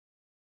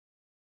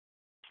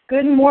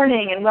Good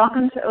morning and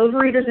welcome to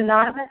Overeaters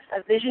Anonymous,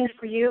 a Vision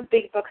for You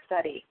Big Book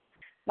Study.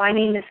 My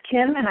name is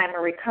Kim and I'm a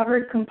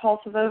recovered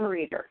compulsive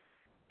overeater.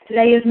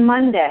 Today is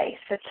Monday,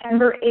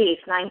 September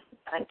 8th,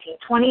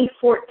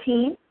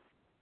 2014.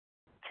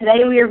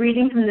 Today we are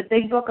reading from the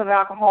Big Book of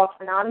Alcoholics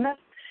Anonymous,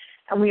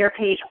 and we are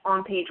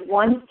on page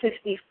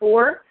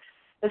 154,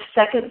 the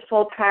second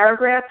full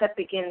paragraph that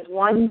begins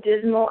one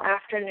dismal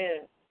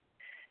afternoon.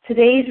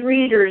 Today's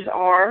readers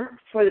are,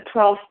 for the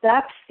 12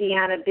 Steps,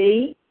 Deanna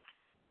B.,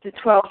 the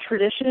 12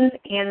 Traditions,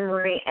 Anne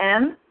Marie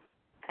M.,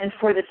 and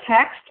for the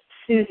text,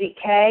 Susie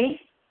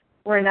K.,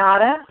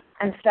 Renata,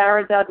 and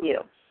Sarah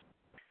W.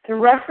 The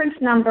reference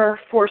number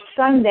for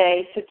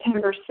Sunday,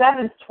 September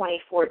 7th,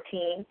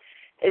 2014,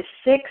 is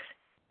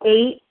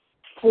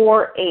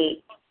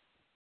 6848.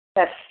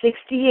 That's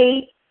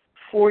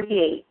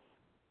 6848.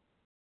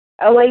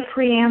 OA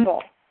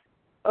Preamble.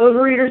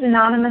 Overeaters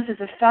Anonymous is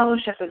a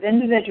fellowship of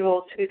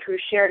individuals who, through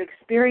shared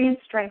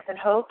experience, strength, and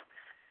hope,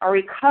 are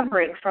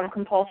recovering from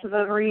compulsive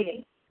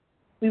overeating.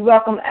 We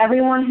welcome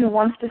everyone who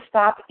wants to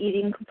stop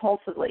eating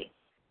compulsively.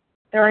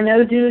 There are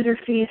no dues or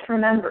fees for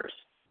members.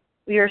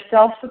 We are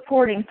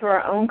self-supporting through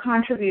our own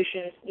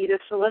contributions, neither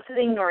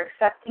soliciting nor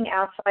accepting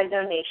outside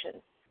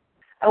donations.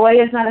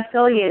 OA is not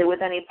affiliated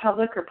with any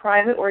public or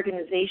private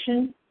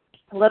organization,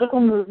 political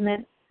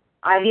movement,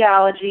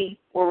 ideology,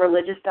 or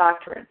religious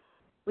doctrine.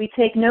 We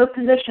take no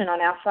position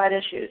on outside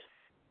issues.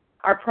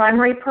 Our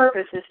primary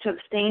purpose is to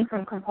abstain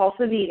from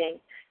compulsive eating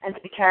and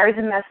to carry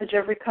the message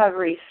of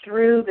recovery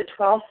through the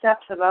 12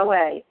 steps of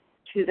OA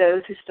to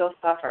those who still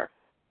suffer.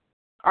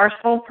 Our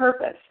sole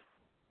purpose.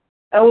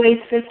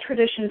 OA's fifth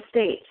tradition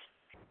states,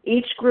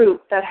 each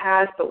group that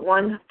has but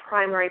one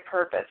primary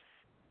purpose,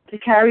 to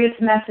carry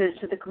its message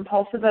to the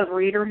compulsive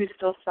overeater who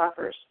still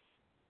suffers.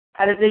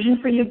 At a Vision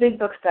for You Big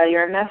Book Study,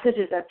 our message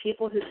is that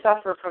people who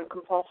suffer from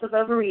compulsive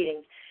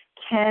overeating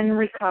can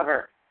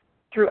recover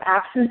through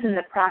absence in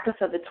the practice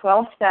of the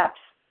 12 steps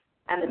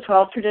and the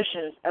 12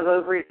 traditions of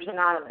Overeaters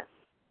Anonymous.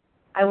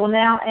 I will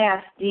now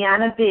ask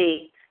Deanna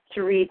B.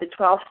 to read the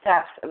 12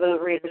 steps of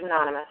Overeaters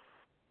Anonymous.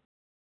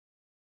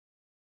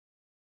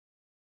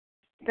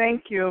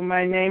 Thank you.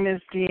 My name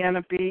is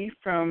Deanna B.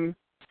 from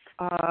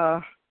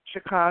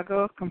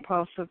Chicago,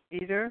 compulsive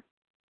eater.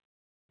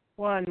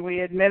 1,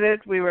 we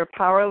admitted we were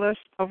powerless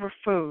over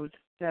food,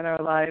 that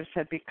our lives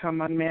had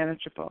become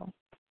unmanageable.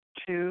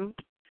 2,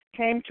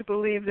 came to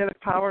believe that a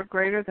power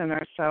greater than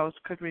ourselves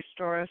could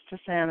restore us to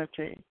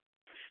sanity.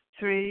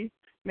 3,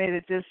 made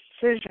a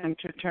decision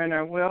to turn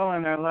our will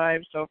and our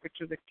lives over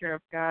to the care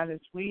of God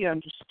as we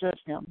understood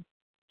Him.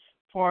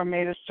 4,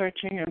 made a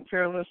searching and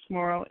fearless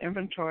moral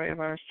inventory of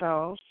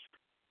ourselves.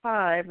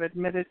 5,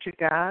 admitted to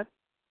God,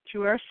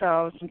 to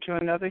ourselves, and to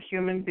another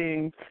human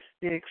being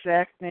the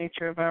exact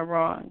nature of our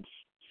wrongs.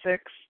 6,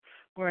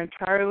 we're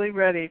entirely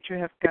ready to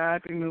have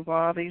God remove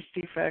all these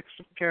defects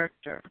of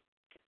character.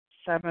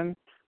 7,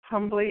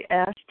 humbly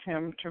asked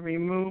Him to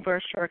remove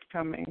our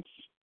shortcomings.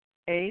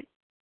 8,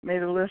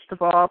 made a list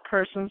of all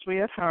persons we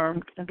had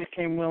harmed and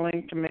became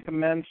willing to make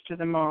amends to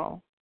them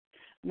all.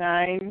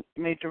 9,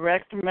 made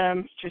direct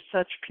amends to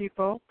such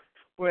people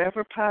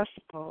wherever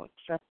possible,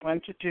 except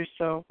when to do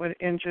so would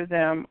injure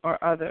them or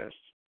others.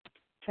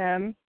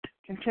 10,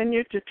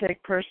 continued to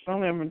take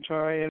personal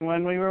inventory, and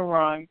when we were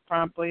wrong,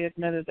 promptly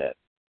admitted it.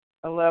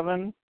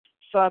 11,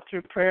 sought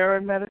through prayer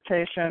and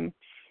meditation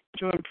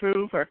to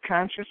improve our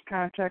conscious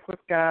contact with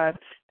God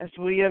as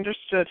we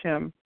understood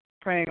Him,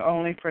 praying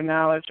only for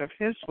knowledge of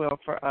His will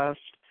for us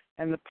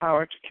and the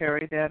power to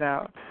carry that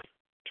out.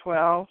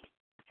 12,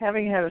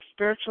 having had a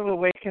spiritual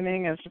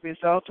awakening as a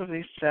result of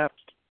these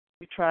steps,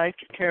 we tried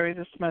to carry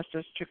this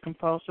message to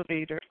compulsive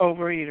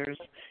overeaters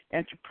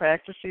and to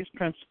practice these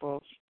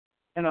principles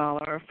in all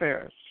our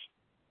affairs.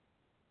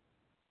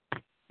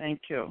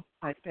 Thank you.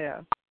 I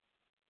pass.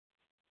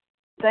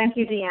 Thank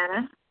you,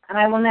 Deanna. And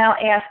I will now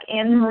ask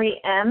Anne Marie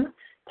M.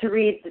 to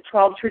read the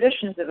 12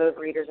 Traditions of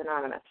Overeaters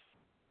Anonymous.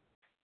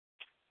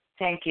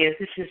 Thank you.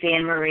 This is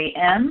Anne Marie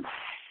M.,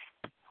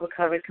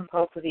 recovered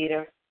compulsive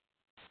eater.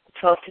 The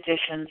 12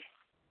 traditions.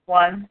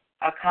 1,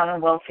 our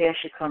common welfare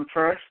should come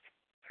first.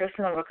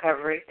 Personal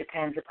recovery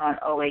depends upon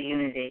OA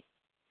unity.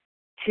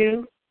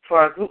 2,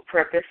 for our group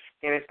purpose,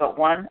 there is but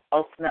one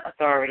ultimate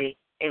authority,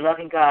 a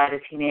loving God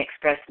as He may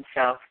express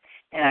Himself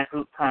in our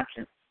group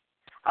conscience.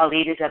 Our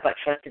leaders are but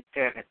trusted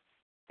servants.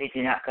 They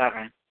do not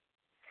govern.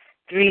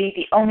 3,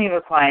 the only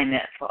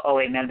requirement for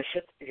OA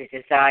membership is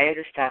a desire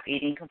to stop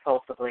eating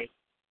compulsively.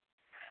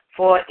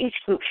 4, each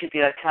group should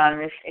be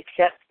autonomous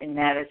except in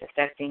matters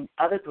affecting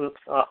other groups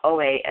or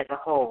OA as a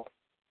whole.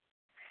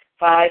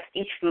 5,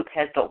 each group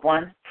has but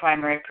one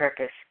primary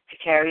purpose, to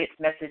carry its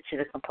message to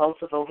the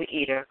compulsive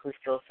overeater who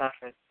still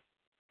suffers.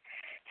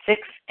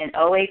 6, an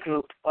OA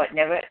group ought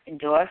never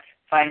endorse,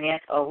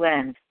 finance, or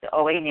lend the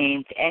OA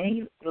name to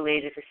any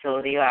related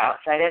facility or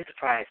outside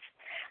enterprise,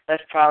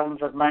 lest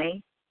problems of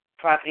money,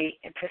 property,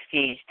 and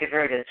prestige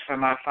divert us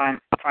from our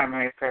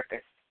primary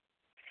purpose.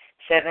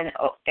 7,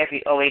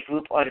 every OA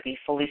group ought to be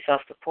fully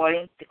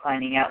self-supporting,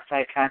 declining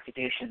outside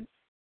contributions.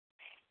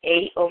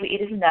 8,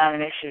 Overeaters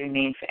Anonymous should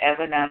remain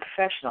forever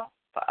non-professional,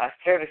 but our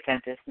service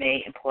centers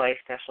may employ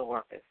special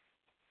workers.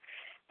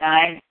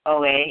 9.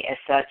 OA, as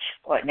such,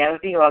 ought never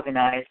be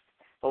organized,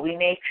 but we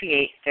may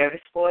create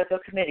service boards or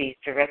committees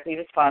directly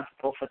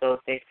responsible for those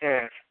they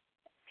serve.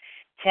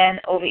 10.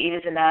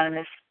 Overeaters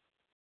Anonymous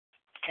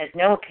has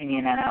no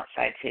opinion on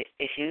outside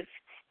issues,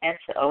 hence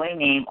the OA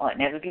name ought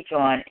never be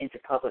drawn into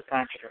public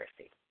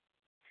controversy.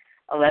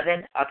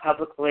 11. Our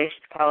public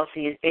relations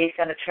policy is based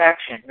on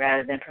attraction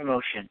rather than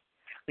promotion.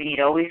 We need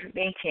always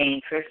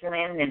maintain personal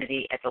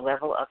anonymity at the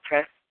level of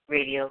press,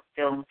 radio,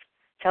 films,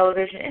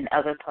 television, and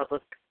other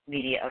public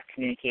media of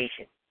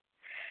communication.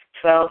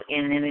 12.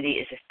 Anonymity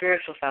is the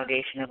spiritual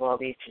foundation of all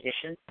these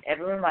traditions,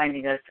 ever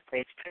reminding us to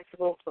place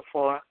principles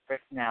before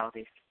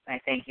personalities. I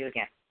thank you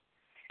again.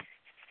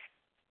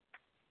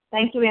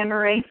 Thank you,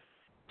 Anne-Marie.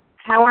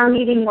 How our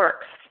meeting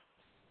works.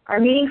 Our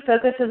meeting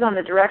focuses on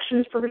the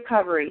directions for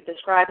recovery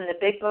described in the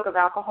Big Book of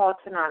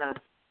Alcoholics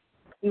Anonymous.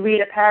 We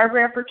read a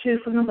paragraph or two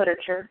from the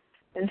literature,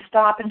 then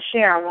stop and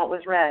share on what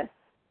was read.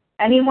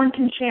 Anyone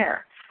can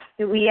share,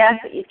 but we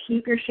ask that you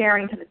keep your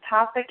sharing to the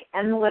topic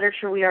and the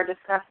literature we are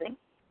discussing,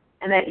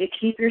 and that you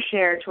keep your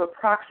share to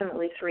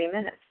approximately 3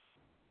 minutes.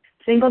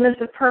 Singleness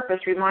of purpose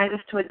reminds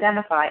us to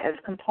identify as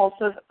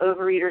compulsive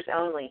overeaters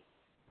only.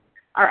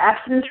 Our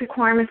abstinence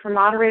requirement for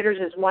moderators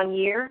is 1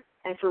 year,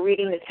 and for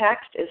reading the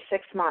text is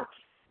 6 months.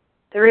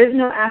 There is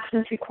no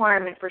abstinence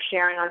requirement for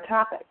sharing on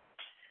topic.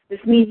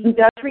 This meeting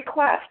does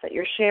request that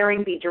your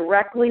sharing be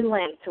directly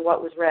linked to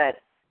what was read.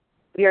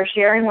 We are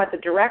sharing what the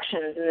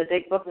directions in the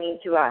Big Book mean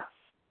to us.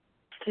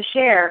 To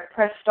share,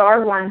 press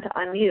star 1 to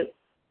unmute.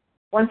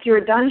 Once you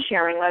are done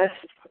sharing, let us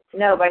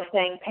know by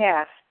saying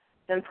pass,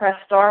 then press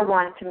star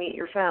 1 to mute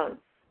your phone.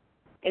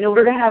 In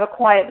order to have a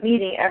quiet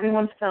meeting,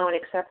 everyone's phone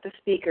except the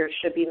speaker's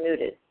should be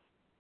muted.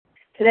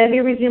 Today we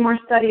resume our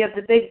study of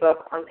the Big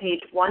Book on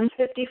page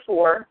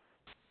 154,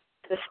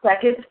 the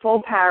second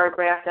full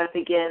paragraph that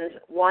begins,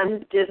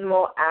 "One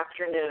dismal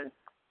afternoon."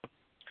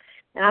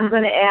 And I'm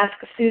going to ask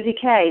Susie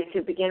K.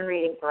 to begin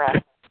reading for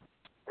us.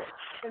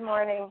 Good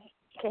morning.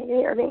 Can you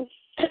hear me?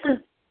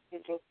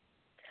 Excuse me.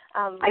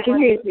 I can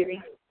hear you,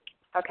 Susie.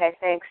 Okay,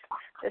 thanks.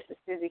 This is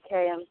Susie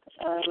K.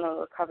 I'm a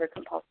recovered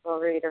compulsive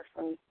overeater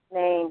from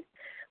Maine.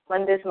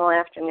 One dismal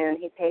afternoon,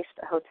 he paced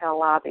the hotel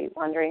lobby,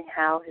 wondering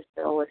how his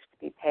bill was to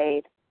be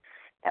paid.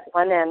 At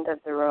one end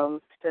of the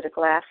room stood a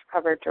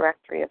glass-covered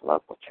directory of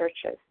local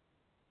churches.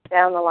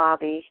 Down the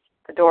lobby,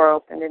 the door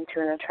opened into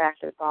an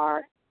attractive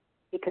bar.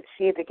 He could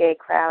see the gay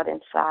crowd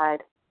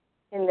inside.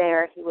 In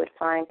there, he would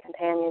find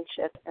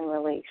companionship and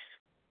release.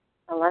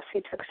 Unless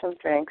he took some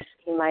drinks,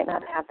 he might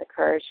not have the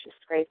courage to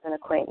scrape an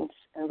acquaintance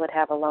and would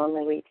have a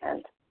lonely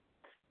weekend.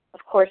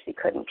 Of course he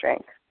couldn't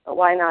drink, but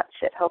why not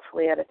sit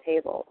hopefully at a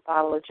table, a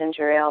bottle of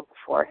ginger ale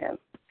before him?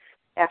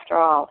 After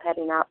all, had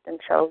he not been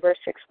sober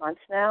 6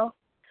 months now?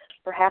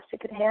 Perhaps he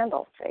could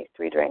handle, say,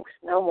 3 drinks,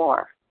 no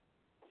more.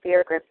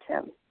 Fear gripped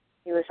him.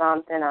 He was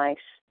on thin ice.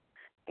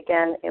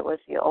 Again, it was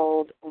the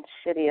old,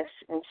 insidious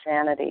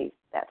insanity,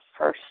 that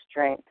first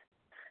drink.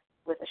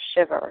 With a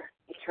shiver,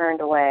 he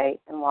turned away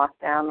and walked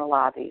down the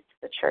lobby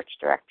to the church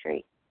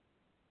directory.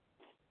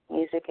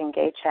 Music and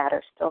gay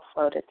chatter still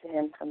floated to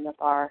him from the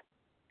bar.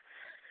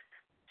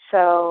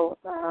 So,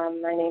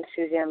 my name's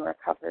Susie. I'm a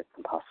recovered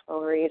compulsive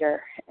overeater,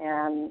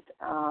 and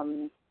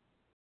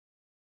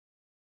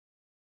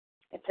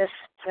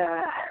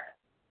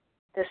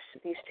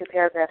these 2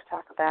 paragraphs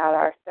talk about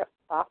our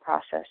thought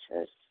process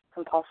as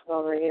compulsive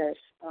overeaters.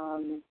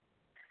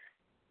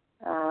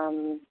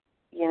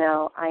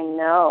 I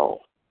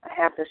know I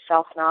have this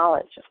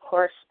self-knowledge. Of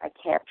course, I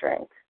can't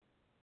drink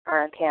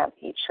or I can't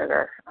eat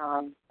sugar,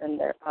 and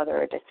there are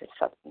other addictive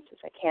substances.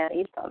 I can't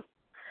eat them.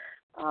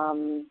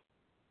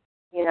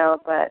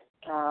 But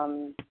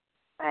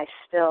I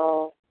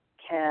still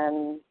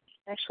can.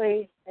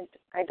 Actually,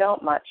 I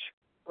don't much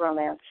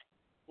romance,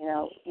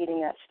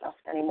 eating that stuff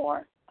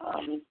anymore,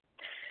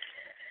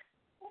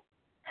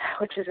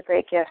 which is a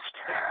great gift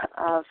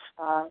of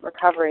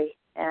recovery.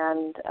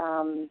 And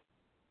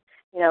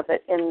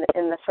but in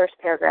the first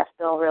paragraph,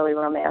 Bill really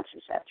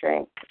romances that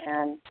drink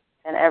and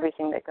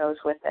everything that goes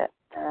with it.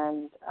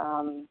 And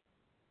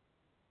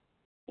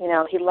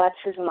he lets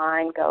his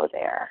mind go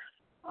there.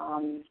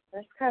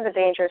 It's kind of a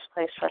dangerous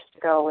place for us to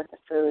go with the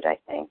food, I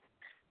think.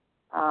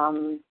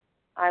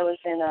 I was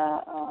in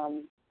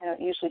I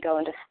don't usually go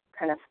into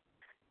kind of,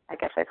 I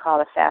guess I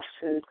call it a fast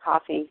food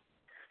coffee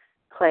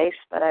place,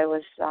 but I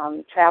was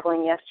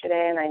traveling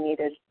yesterday and I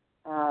needed,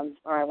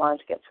 or I wanted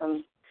to get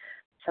some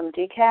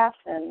decaf,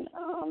 and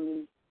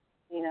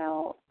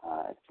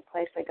it's a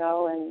place I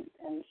go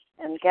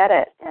and get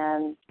it.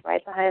 And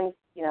right behind,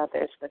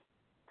 there's the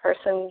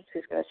person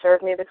who's going to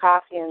serve me the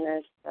coffee, and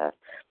there's the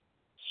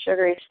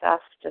sugary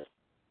stuff just,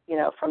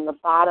 from the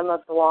bottom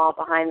of the wall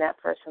behind that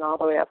person all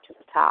the way up to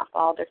the top,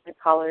 all different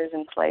colors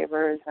and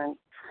flavors.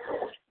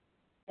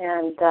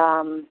 And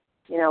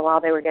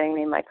while they were getting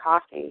me my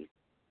coffee,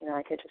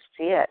 I could just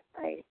see it.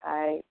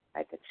 I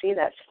could see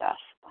that stuff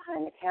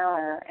behind the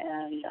counter.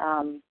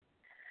 And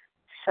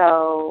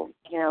so,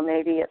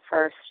 maybe at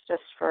first,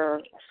 just for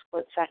a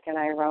split second,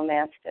 I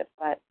romanced it.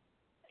 But,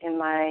 in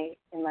my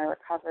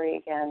recovery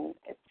again,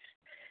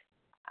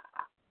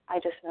 I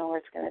just know where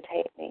it's going to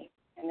take me.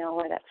 I know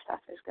where that stuff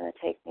is going to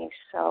take me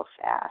so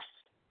fast.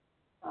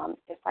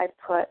 If I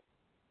put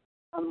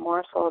a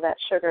morsel of that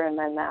sugar in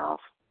my mouth,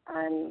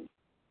 I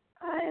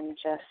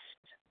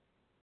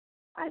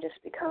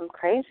just become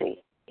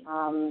crazy.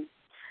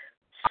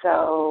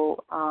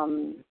 So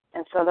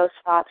those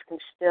thoughts can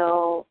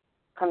still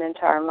come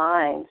into our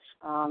minds.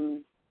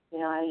 I'm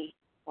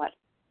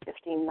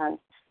 15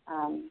 months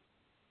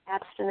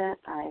abstinent.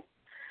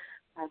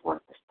 I've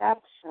worked the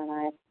steps, and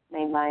I've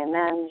made my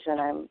amends,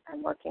 and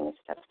I'm working in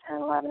steps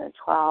 10, 11, and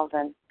 12,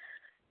 and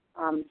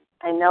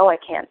I know I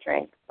can't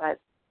drink, but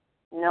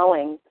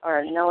knowing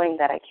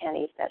that I can't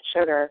eat that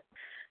sugar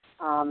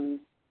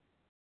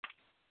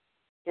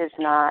is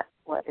not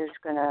what is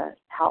going to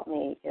help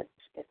me. It's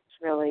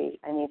really,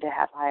 I need to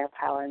have higher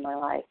power in my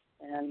life,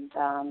 and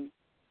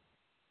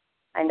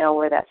I know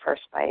where that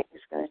first bite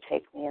is going to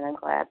take me, and I'm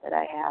glad that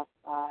I have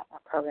a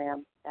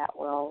program that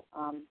will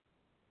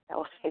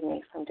save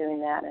me from doing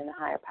that, and a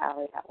higher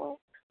power that will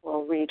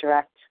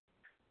redirect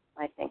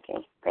my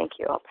thinking. Thank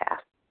you. I'll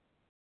pass.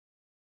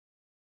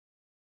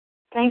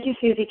 Thank you,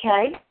 Susie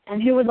K.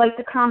 And who would like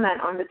to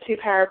comment on the 2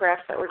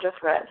 paragraphs that were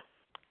just read?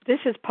 This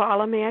is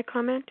Paula. May I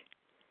comment?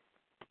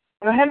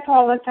 Go ahead,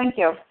 Paula. Thank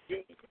you.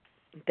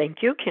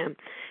 Thank you, Kim.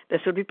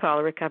 This would be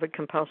Paula, recovered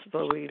compulsive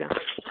overeater.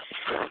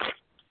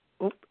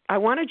 I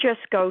want to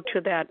just go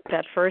to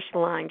that first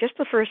line, just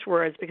the first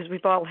words, because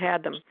we've all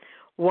had them.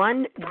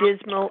 One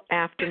dismal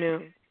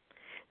afternoon.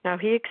 Now,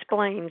 he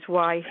explains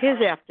why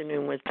his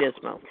afternoon was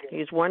dismal.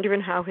 He's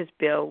wondering how his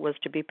bill was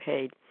to be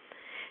paid.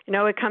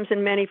 It comes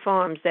in many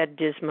forms, that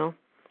dismal.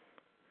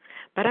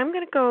 But I'm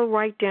going to go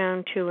right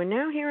down to, and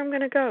now here I'm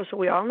going to go. So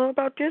we all know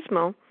about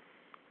dismal.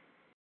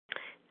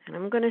 And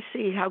I'm going to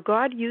see how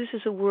God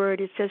uses a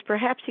word. It says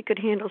perhaps he could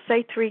handle,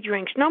 say, 3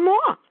 drinks. No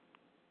more.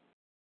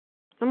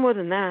 No more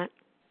than that.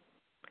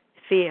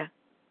 Fear.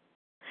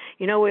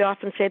 We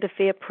often say the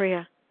fear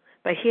prayer.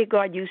 But here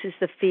God uses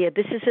the fear.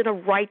 This is in a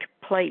right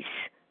place.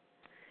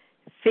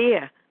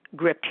 Fear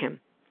gripped him.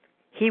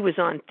 He was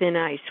on thin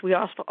ice. We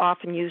also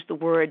often use the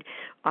word,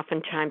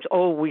 oftentimes,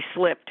 we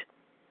slipped.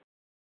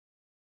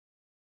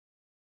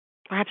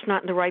 Perhaps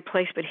not in the right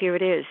place, but here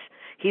it is.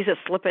 He's a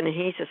slipping and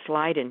he's a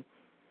sliding.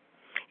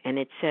 And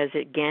it says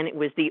again, it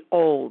was the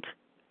old.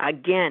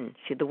 Again,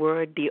 see the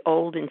word, the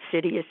old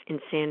insidious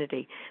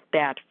insanity.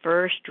 That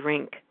first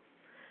drink.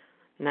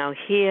 Now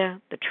here,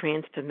 the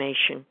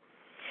transformation.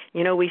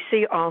 We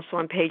see also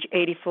on page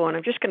 84, and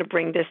I'm just going to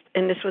bring this,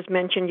 and this was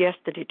mentioned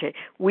yesterday,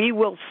 we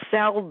will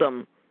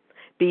seldom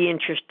be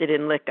interested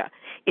in liquor.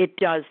 It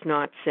does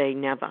not say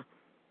never,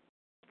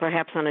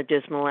 perhaps on a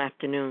dismal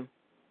afternoon.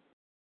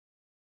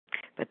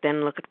 But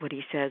then look at what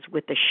he says.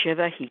 With a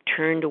shiver, he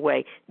turned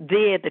away.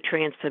 There, the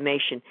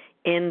transformation,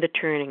 in the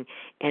turning,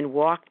 and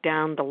walked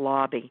down the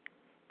lobby.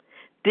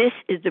 This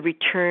is the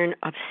return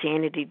of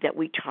sanity that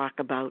we talk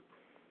about.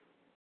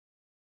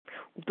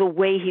 The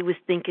way he was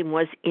thinking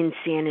was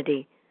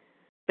insanity,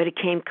 but it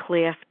came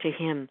clear to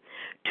him.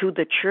 To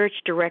the church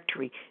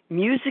directory,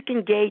 music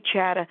and gay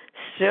chatter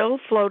still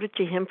floated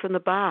to him from the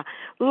bar.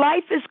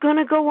 Life is going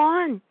to go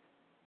on.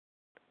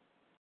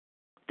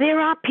 There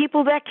are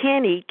people that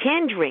can eat,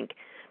 can drink.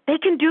 They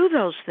can do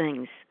those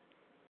things.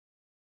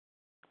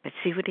 But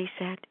see what he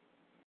said?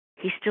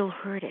 He still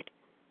heard it,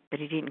 but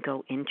he didn't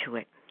go into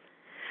it.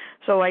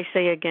 So I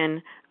say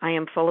again, I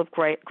am full of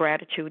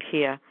gratitude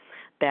here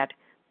that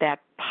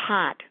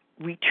pot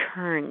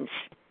returns.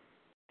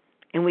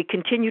 And we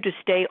continue to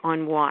stay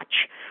on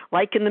watch.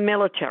 Like in the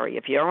military,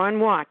 if you're on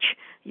watch,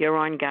 you're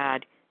on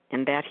guard.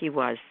 And that he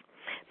was.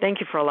 Thank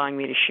you for allowing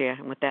me to share.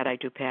 And with that, I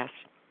do pass.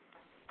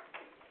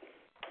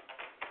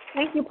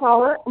 Thank you,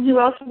 Paula. Who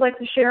else would like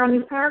to share on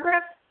these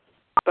paragraphs?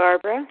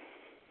 Barbara.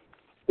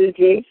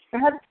 Suji. Go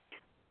ahead.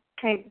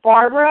 Okay,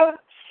 Barbara,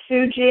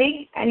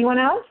 Suji. Anyone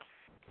else?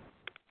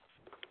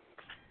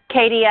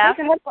 Katie F.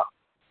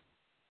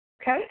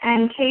 Okay,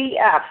 and Katie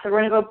F. So we're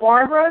going to go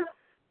Barbara,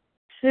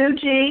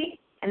 Suji,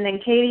 and then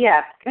Katie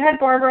F. Go ahead,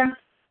 Barbara.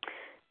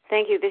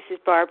 Thank you. This is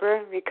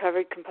Barbara,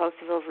 recovered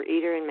compulsive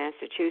overeater in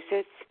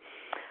Massachusetts.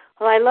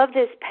 Well, I love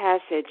this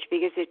passage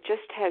because it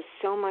just has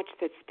so much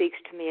that speaks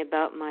to me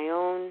about my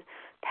own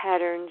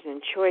patterns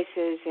and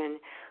choices and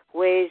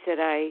ways that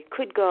I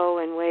could go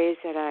and ways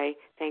that I,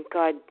 thank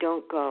God,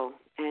 don't go,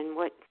 and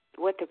what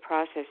the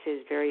process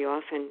is very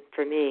often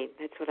for me.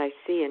 That's what I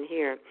see and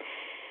hear.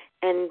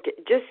 And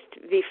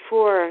just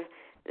before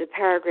the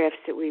paragraphs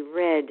that we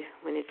read,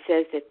 when it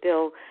says that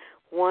Bill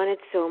wanted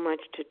so much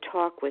to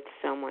talk with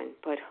someone,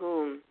 but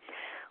whom?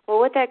 Well,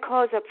 what that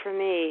calls up for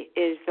me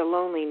is the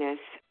loneliness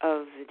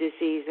of the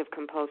disease of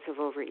compulsive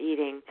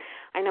overeating.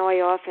 I know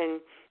I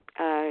often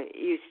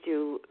used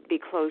to be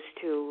close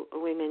to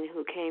women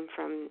who came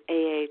from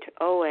AA to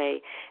OA,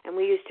 and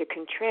we used to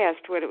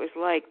contrast what it was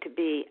like to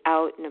be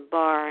out in a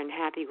bar and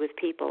happy with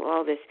people,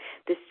 all this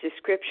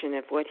description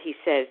of what he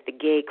says, the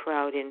gay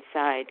crowd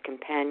inside,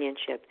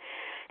 companionship.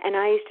 And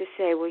I used to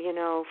say,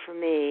 well, for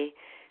me,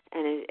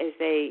 And as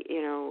they,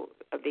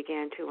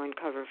 began to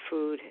uncover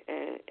food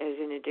as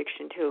an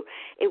addiction too,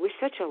 it was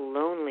such a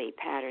lonely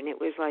pattern. It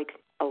was like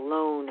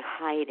alone,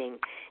 hiding.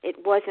 It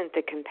wasn't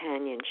the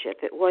companionship.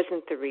 It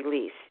wasn't the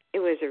release. It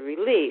was a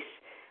release,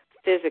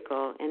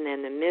 physical, and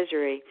then the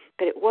misery,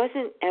 but it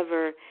wasn't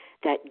ever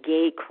that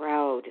gay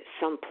crowd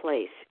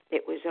someplace.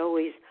 It was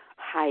always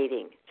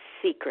hiding,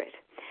 secret.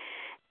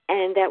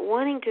 And that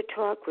wanting to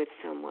talk with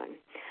someone.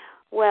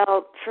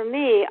 Well, for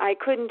me, I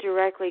couldn't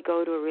directly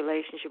go to a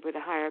relationship with a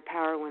higher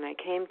power when I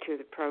came to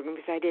the program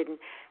because I didn't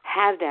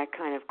have that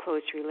kind of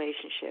close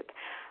relationship.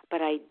 But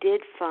I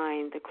did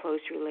find the close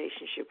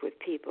relationship with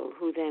people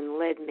who then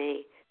led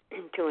me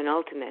to an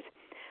ultimate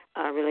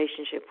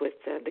relationship with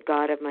the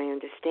God of my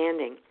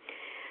understanding.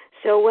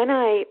 So when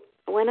I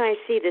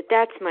see that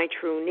that's my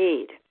true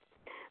need,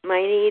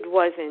 my need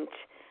wasn't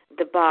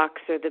the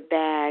box or the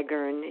bag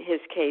or, in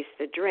his case,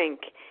 the drink.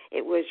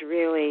 It was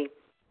really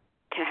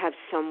to have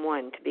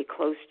someone to be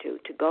close to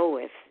go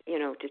with,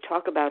 to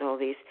talk about all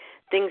these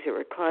things that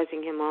were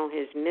causing him all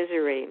his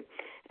misery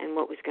and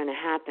what was going to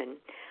happen.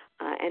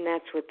 And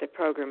that's what the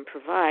program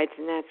provides,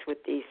 and that's what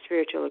the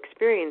spiritual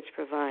experience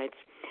provides.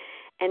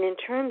 And in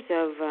terms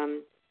of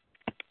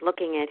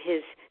looking at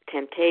his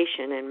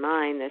temptation and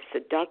mine, the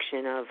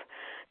seduction of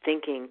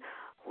thinking,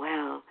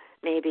 well,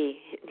 maybe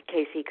in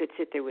case he could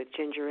sit there with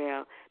ginger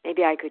ale,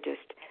 maybe I could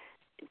just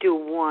do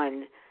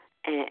one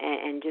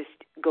and just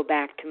go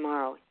back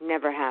tomorrow.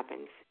 Never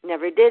happens.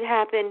 Never did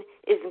happen,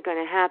 isn't going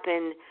to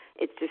happen.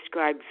 It's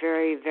described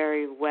very,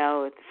 very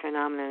well with the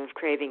phenomenon of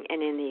craving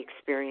and in the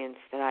experience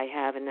that I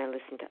have and I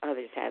listen to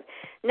others have.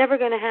 Never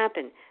going to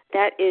happen.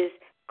 That is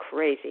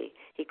crazy.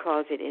 He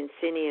calls it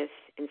insidious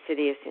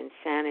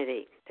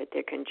insanity, that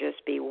there can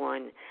just be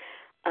one.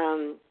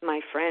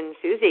 My friend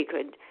Susie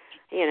could,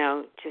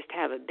 just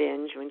have a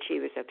binge when she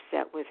was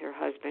upset with her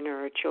husband or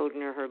her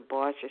children or her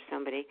boss or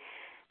somebody,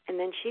 and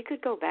then she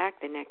could go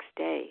back the next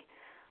day.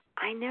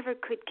 I never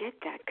could get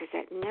that because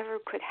that never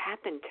could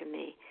happen to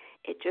me.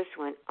 It just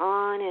went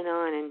on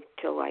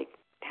until I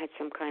had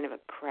some kind of a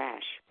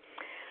crash.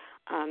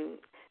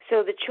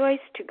 So the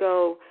choice to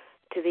go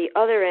to the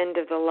other end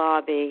of the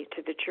lobby,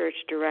 to the church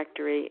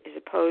directory, as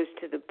opposed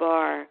to the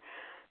bar,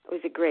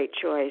 was a great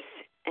choice.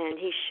 And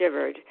he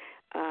shivered.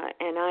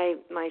 And I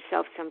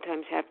myself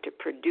sometimes have to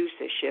produce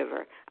a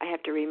shiver. I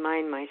have to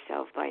remind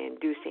myself by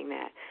inducing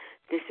that.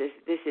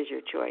 This is your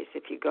choice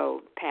if you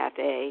go path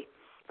A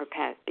or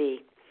path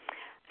B.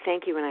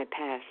 Thank you, and I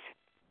pass.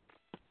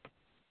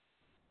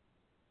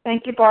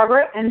 Thank you,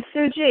 Barbara. And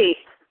Sue G.,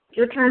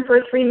 your turn for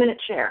a 3-minute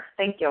share.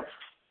 Thank you.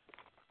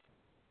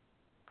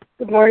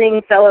 Good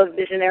morning, fellow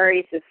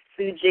visionaries. It's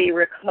Sue G.,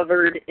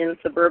 recovered in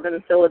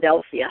suburban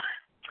Philadelphia.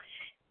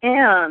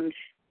 And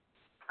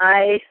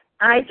I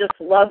just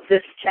love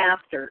this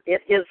chapter.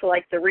 It is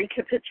like the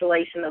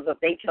recapitulation of a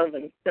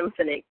Beethoven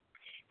symphony.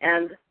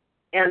 And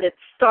it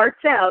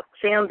starts out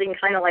sounding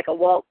kind of like a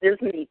Walt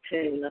Disney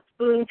tune. A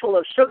spoonful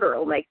of sugar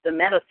will make the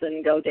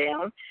medicine go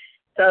down.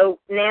 So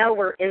now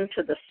we're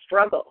into the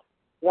struggle.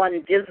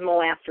 One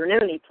dismal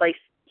afternoon,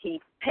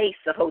 he paced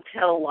the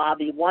hotel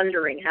lobby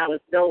wondering how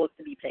his bill was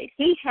to be paid.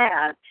 He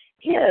had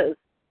his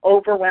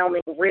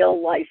overwhelming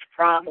real-life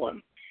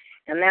problem.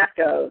 And that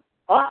goes,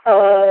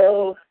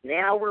 uh-oh,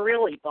 now we're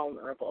really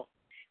vulnerable.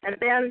 And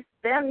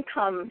then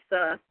comes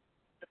a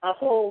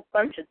whole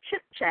bunch of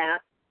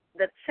chit-chat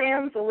that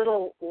sounds a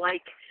little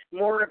like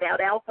more about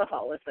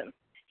alcoholism.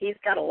 He's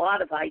got a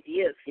lot of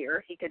ideas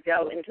here. He could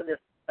go into this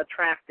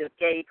attractive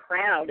gay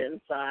crowd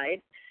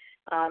inside.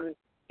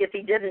 If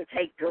he didn't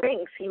take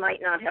drinks, he might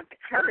not have the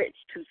courage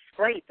to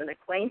scrape an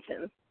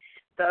acquaintance.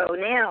 So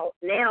now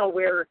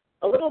we're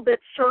a little bit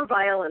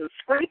servile and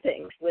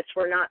scraping, which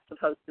we're not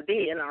supposed to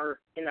be in our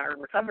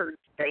recovered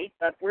state,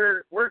 but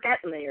we're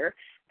getting there.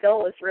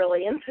 Bill is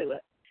really into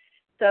it.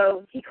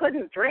 So he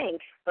couldn't drink,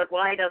 but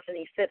why doesn't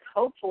he sit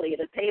hopefully at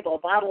a table, a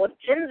bottle of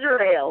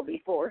ginger ale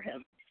before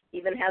him?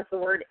 Even has the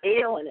word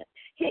ale in it.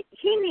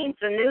 He needs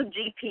a new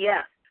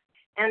GPS,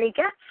 and he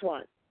gets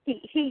one.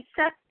 He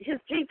set his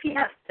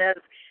GPS says,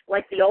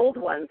 like the old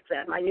one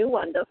said, my new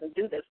one doesn't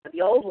do this, but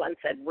the old one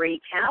said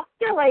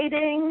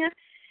recalculating.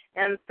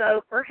 And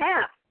so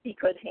perhaps he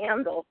could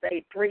handle,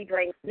 say, 3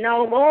 drinks,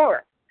 no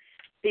more.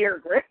 Fear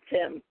gripped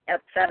him,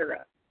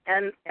 etc.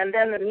 And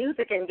then the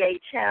music and gay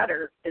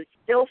chatter is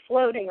still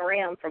floating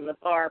around from the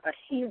bar, but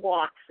he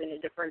walks in a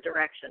different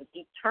direction.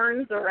 He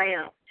turns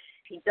around.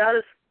 He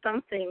does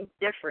something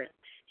different.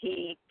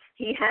 He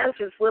has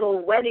his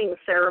little wedding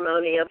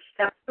ceremony of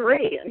step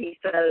 3, and he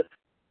says,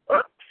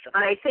 oops,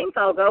 I think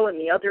I'll go in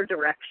the other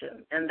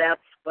direction. And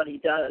that's what he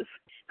does.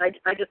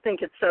 I just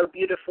think it's so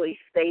beautifully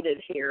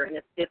stated here,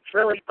 and it's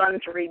really fun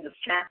to read this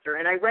chapter.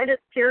 And I read it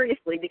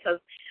seriously because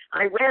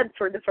I read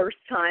for the first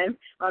time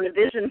on A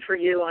Vision for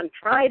You on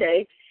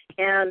Friday,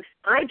 and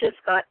I just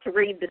got to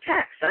read the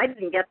text. I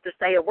didn't get to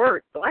say a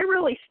word. So I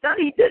really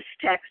studied this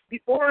text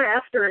before,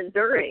 after, and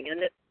during,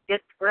 and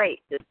it's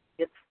great.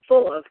 It's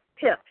full of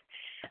tips.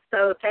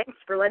 So thanks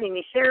for letting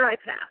me share. I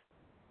pass.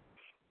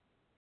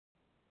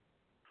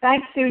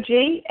 Thanks, Sue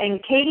G.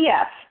 And Katie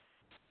F.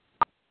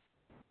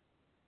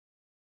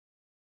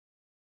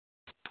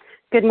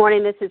 Good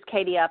morning. This is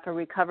Katie Up, a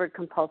recovered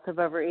compulsive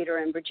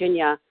overeater in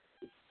Virginia.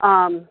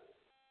 And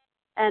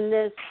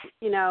this,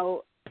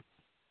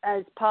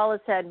 as Paula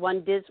said,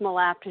 one dismal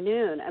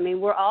afternoon. I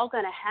mean, we're all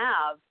going to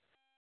have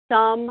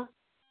some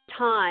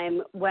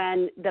time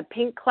when the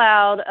pink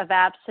cloud of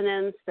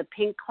abstinence, the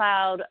pink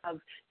cloud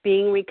of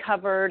being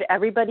recovered,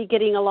 everybody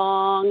getting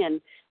along, and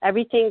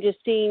everything just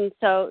seeming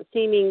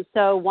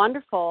so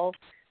wonderful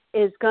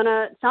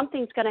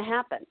something's going to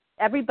happen.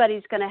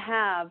 Everybody's going to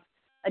have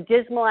a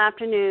dismal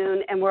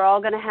afternoon, and we're all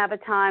going to have a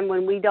time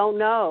when we don't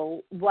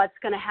know what's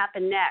going to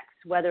happen next,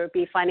 whether it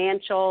be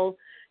financial,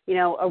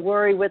 a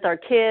worry with our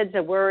kids,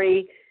 a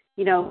worry,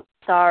 with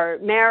our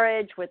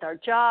marriage, with our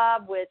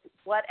job, with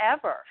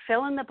whatever.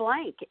 Fill in the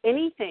blank.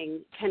 Anything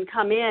can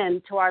come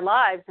into our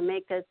lives and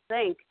make us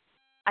think,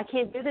 I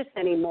can't do this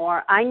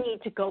anymore. I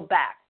need to go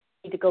back.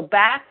 I need to go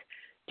back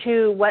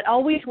to what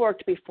always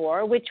worked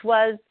before, which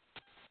was,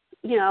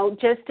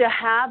 just to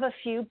have a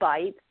few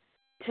bites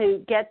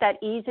to get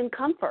that ease and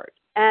comfort.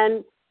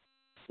 And,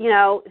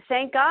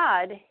 thank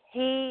God,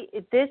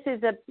 this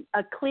is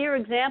a clear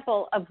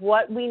example of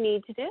what we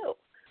need to do.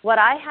 What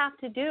I have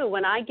to do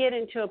when I get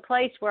into a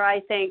place where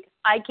I think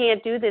I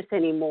can't do this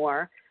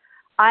anymore,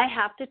 I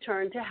have to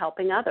turn to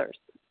helping others.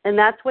 And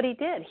that's what he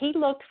did. He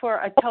looked for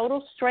a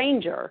total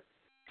stranger.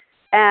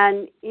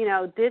 And,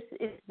 this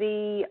is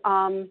the,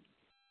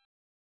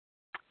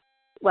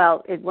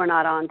 we're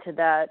not on to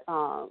that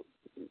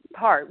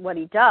part, what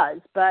he does,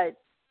 but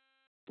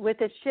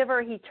with a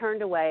shiver, he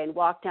turned away and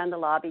walked down the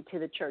lobby to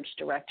the church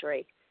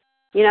directory.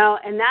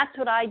 And that's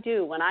what I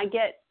do when I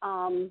get,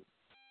 when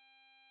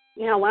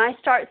I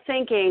start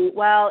thinking,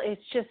 well,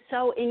 it's just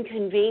so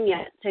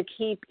inconvenient to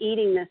keep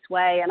eating this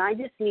way, and I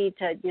just need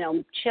to,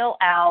 chill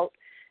out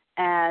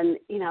and,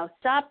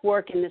 stop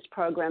working this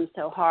program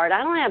so hard.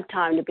 I don't have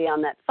time to be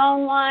on that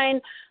phone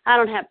line. I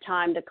don't have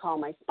time to call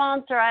my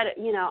sponsor.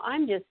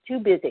 I'm just too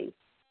busy.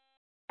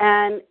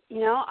 And,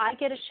 I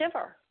get a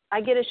shiver. I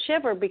get a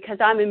shiver because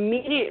I'm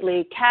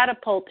immediately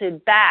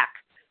catapulted back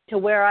to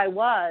where I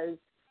was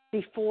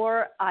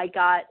before I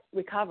got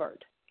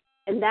recovered.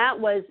 And that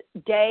was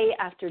day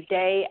after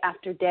day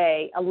after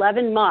day,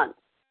 11 months,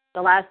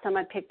 the last time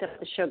I picked up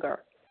the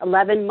sugar,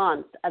 11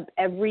 months of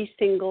every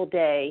single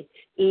day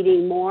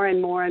eating more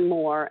and more and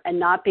more and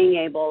not being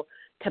able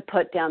to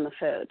put down the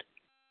food.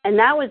 And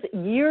that was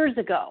years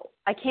ago.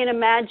 I can't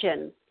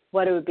imagine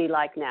what it would be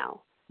like now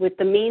with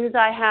the means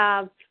I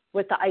have,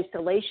 with the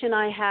isolation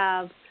I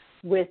have,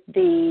 with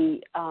the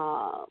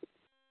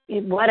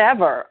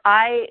whatever.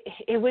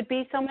 It would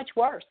be so much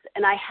worse,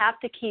 and I have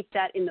to keep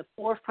that in the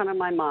forefront of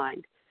my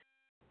mind.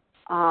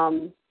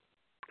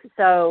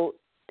 So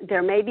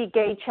there may be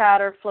gay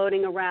chatter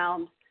floating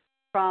around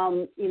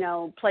from,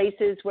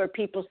 places where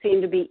people seem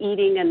to be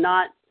eating and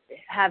not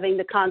having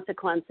the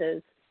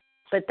consequences,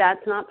 but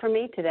that's not for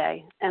me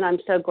today, and I'm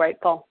so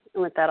grateful.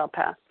 And with that, I'll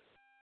pass.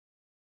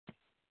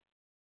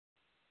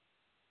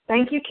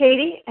 Thank you,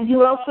 Katie. And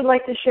who else would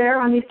like to share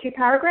on these two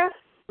paragraphs?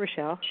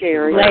 Rochelle.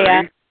 Sherry.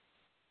 Leah.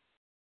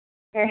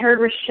 I heard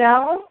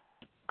Rochelle,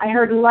 I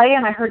heard Leah,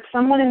 and I heard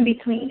someone in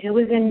between. Who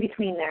was in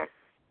between there?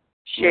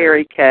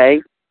 Sherry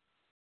K.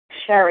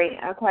 Sherry.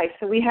 Okay,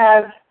 so we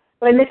have,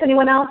 did I miss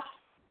anyone else?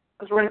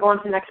 Because we're going to go on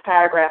to the next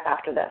paragraph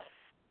after this.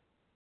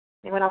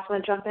 Anyone else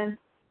want to jump in?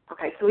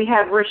 Okay, so we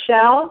have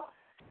Rochelle,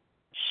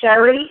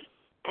 Sherry,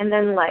 and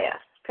then Leah.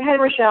 Go ahead,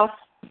 Rochelle.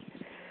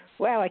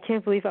 Wow, I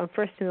can't believe I'm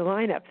first in the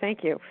lineup.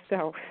 Thank you.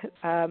 So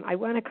I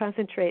want to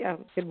concentrate.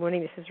 Good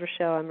morning. This is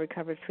Rochelle. I'm a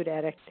recovered food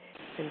addict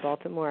in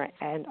Baltimore,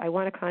 and I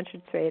want to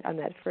concentrate on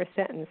that first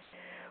sentence.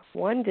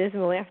 One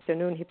dismal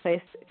afternoon, he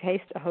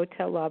paced a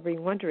hotel lobby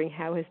wondering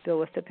how his bill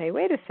was to pay.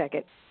 Wait a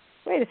second.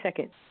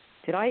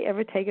 Did I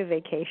ever take a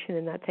vacation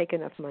and not take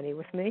enough money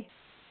with me?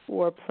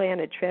 Or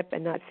plan a trip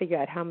and not figure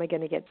out how am I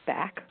going to get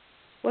back?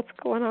 What's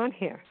going on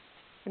here?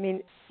 I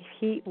mean, if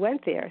he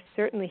went there,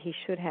 certainly he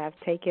should have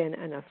taken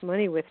enough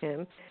money with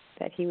him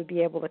that he would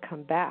be able to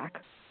come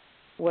back.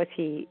 Was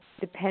he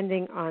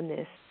depending on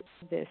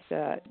this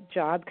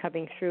job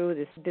coming through,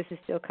 this business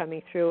deal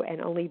coming through,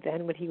 and only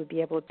then would he be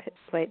able to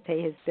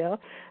pay his bill?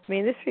 I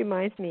mean, this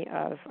reminds me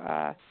of,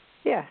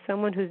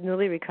 someone who's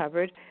newly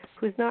recovered,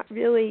 who's not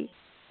really,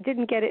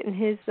 didn't get it in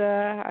his,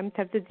 I'm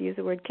tempted to use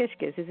the word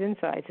kishkis, his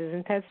insides, his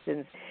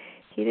intestines.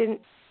 He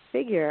didn't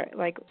figure,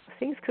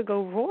 things could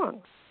go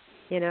wrong.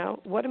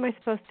 What am I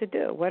supposed to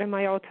do? What are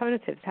my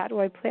alternatives? How do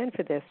I plan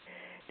for this?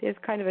 There's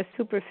kind of a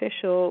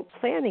superficial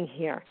planning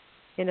here,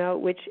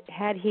 which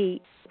had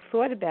he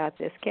thought about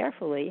this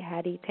carefully,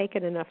 had he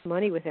taken enough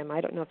money with him,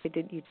 I don't know if he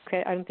did,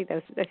 I don't think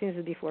that seems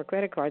to be before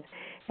credit cards,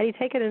 had he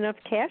taken enough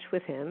cash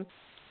with him,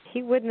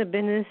 he wouldn't have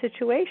been in a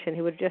situation.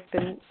 He would have just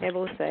been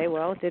able to say,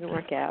 well, it didn't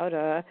work out,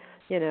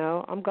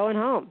 I'm going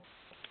home.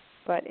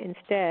 But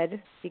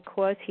instead,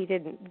 because he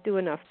didn't do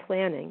enough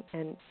planning,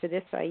 and for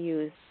this I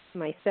use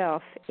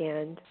myself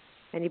and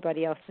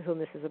anybody else to whom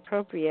this is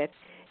appropriate,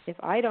 if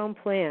I don't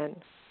plan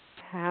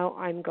how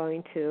I'm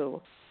going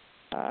to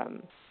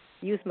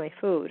use my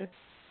food,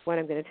 what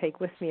I'm going to take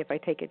with me if I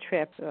take a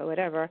trip or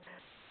whatever,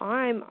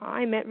 I'm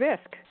at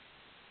risk.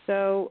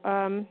 So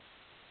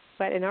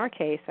But in our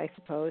case, I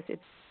suppose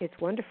it's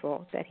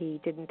wonderful that he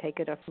didn't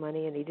take enough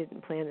money and he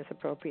didn't plan this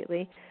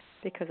appropriately,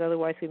 because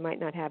otherwise we might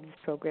not have this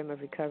program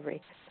of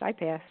recovery. So I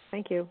pass.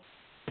 Thank you.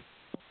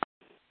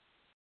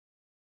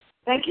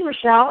 Thank you,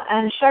 Rochelle.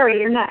 And Sherry,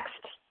 you're next.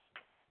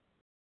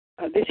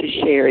 This is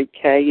Sherry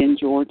Kay in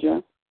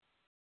Georgia.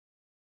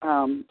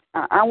 I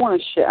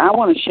want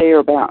to share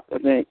about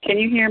the. Can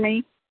you hear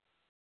me?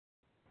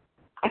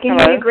 I can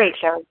hear you great,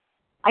 Sherry.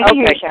 I can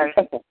hear you, Sherry.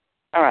 Okay.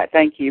 All right,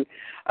 thank you.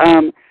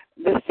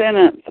 The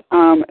sentence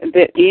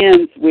that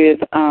ends with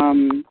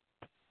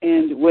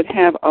and would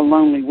have a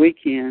lonely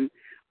weekend.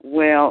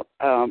 Well,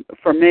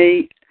 for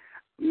me,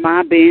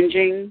 my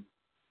binging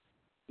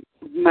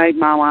made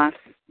my life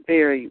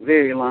very,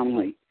 very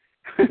lonely.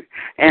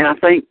 And I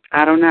think,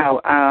 I don't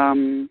know,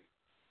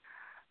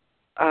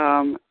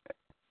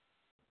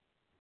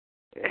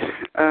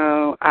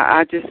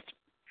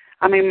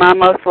 my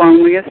most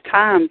loneliest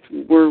times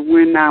were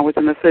when I was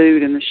in the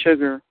food and the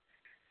sugar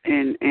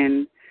and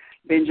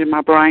binging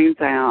my brains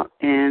out.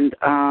 And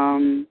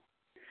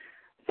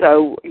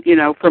so,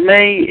 for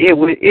me, it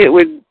would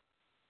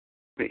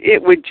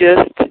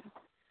just,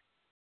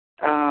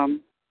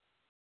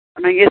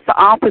 it's the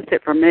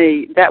opposite for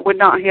me. That would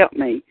not help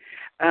me.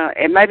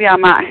 And maybe I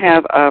might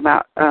have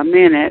about a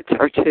minute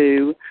or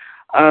two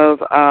of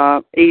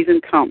ease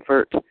and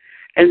comfort.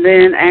 And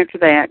then after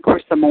that, of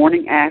course, the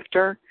morning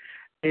after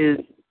is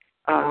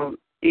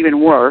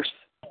even worse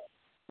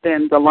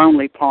than the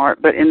lonely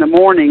part. But in the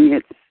morning,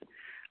 it's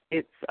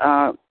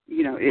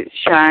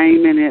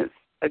shame and it's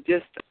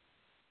just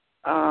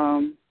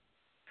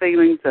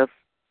feelings of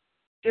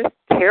just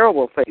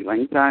terrible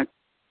feelings.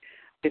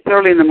 It's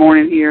early in the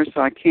morning here,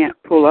 so I can't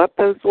pull up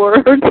those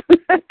words.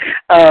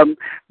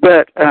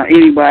 But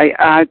anyway,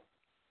 I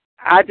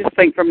just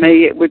think for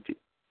me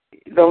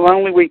the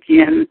lonely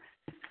weekend,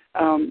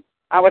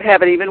 I would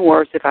have it even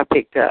worse if I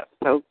picked up.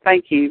 So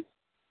thank you.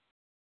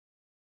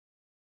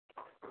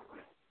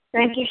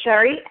 Thank you,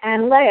 Sherry.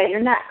 And Leah, you're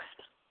next.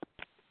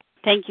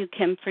 Thank you,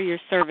 Kim, for your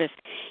service.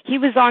 He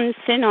was on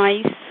thin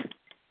ice.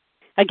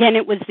 Again,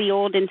 it was the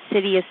old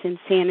insidious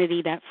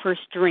insanity, that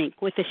first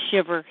drink. With a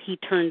shiver, he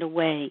turned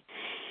away.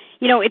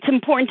 It's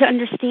important to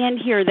understand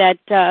here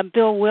that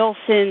Bill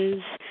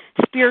Wilson's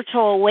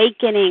spiritual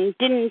awakening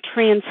didn't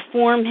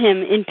transform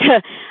him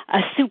into a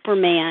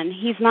Superman.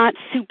 He's not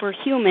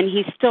superhuman.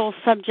 He's still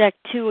subject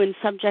to and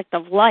subject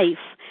of life.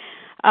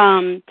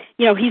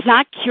 He's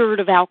not cured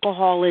of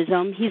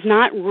alcoholism. He's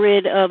not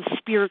rid of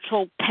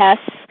spiritual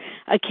pests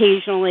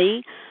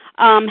occasionally.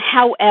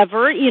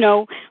 However,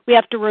 we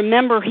have to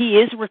remember he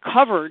is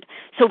recovered.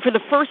 So for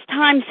the first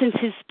time since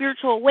his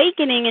spiritual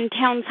awakening in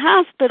Towns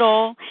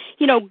Hospital,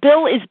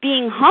 Bill is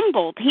being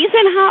humbled. He's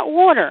in hot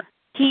water.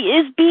 He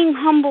is being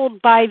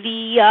humbled by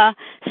the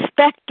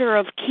specter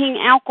of King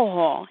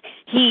Alcohol.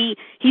 He's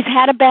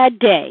had a bad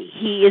day.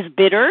 He is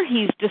bitter.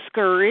 He's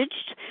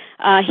discouraged.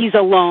 He's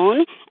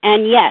alone.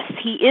 And yes,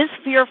 he is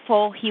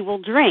fearful he will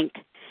drink.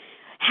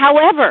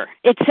 However,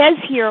 it says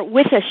here,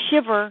 with a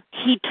shiver,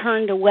 he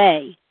turned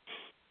away.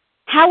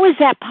 How is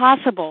that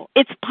possible?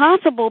 It's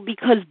possible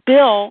because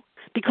Bill,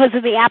 because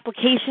of the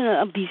application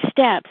of these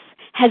steps,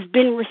 has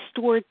been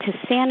restored to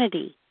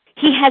sanity.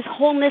 He has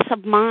wholeness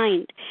of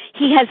mind.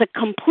 He has a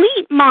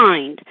complete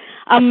mind,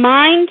 a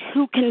mind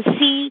who can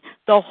see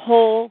the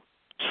whole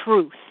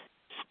truth.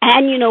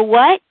 And you know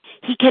what?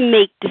 He can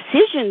make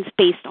decisions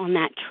based on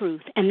that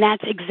truth. And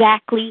that's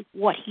exactly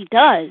what he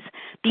does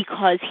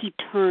because he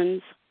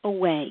turns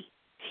away.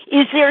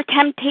 Is there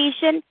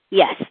temptation?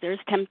 Yes, there's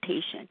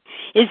temptation.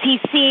 Is he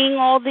seeing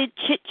all the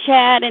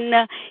chit-chat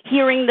and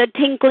hearing the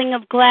tinkling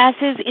of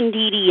glasses?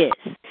 Indeed he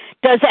is.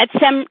 Does that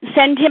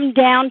send him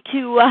down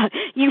to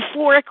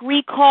euphoric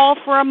recall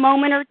for a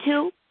moment or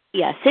two?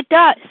 Yes, it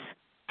does.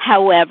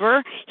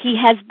 However, he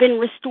has been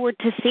restored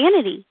to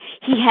sanity.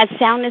 He has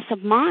soundness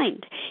of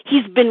mind.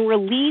 He's been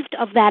relieved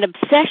of that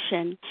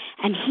obsession,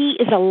 and he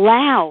is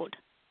allowed.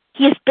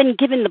 He has been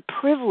given the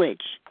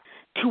privilege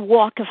to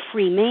walk a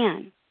free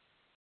man.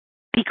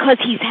 Because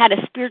he's had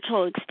a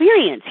spiritual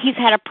experience. He's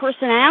had a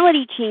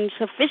personality change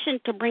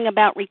sufficient to bring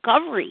about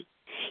recovery.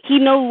 He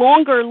no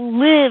longer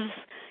lives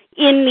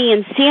in the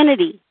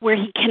insanity where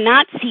he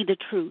cannot see the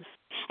truth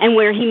and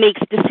where he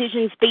makes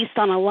decisions based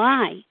on a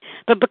lie.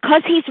 But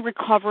because he's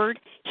recovered,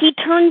 he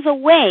turns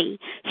away.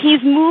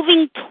 He's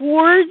moving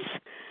towards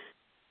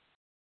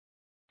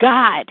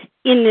God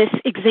in this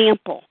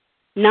example.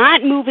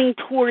 Not moving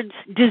towards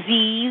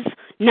disease,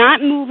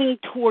 not moving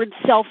towards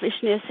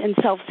selfishness and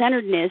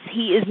self-centeredness.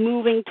 He is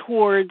moving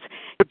towards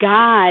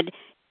God,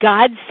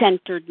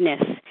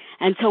 God-centeredness.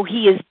 And so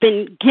he has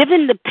been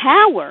given the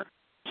power.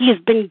 He has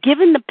been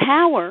given the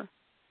power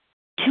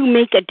to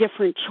make a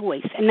different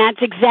choice. And that's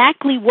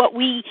exactly what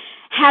we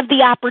have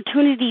the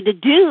opportunity to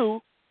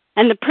do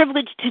and the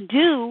privilege to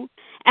do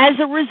as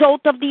a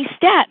result of these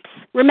steps.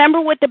 Remember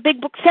what the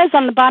big book says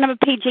on the bottom of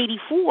page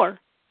 84.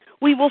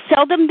 We will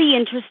seldom be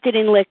interested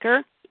in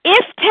liquor.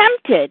 If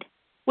tempted,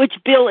 which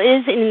Bill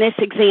is in this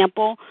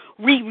example,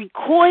 we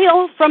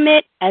recoil from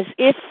it as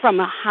if from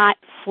a hot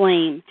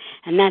flame.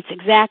 And that's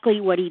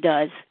exactly what he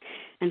does.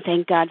 and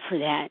thank God for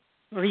that,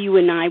 or you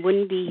and I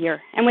wouldn't be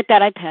here. And with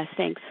that, I pass.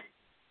 Thanks.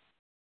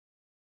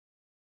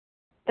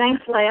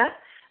 Thanks, Leah.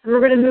 And we're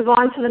going to move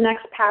on to the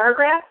next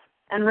paragraph.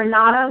 And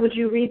Renata, would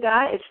you read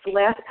that? It's the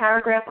last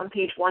paragraph on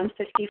page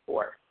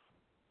 154.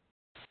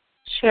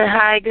 Sure.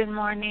 Hi, good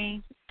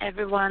morning,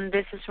 everyone.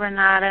 This is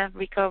Renata,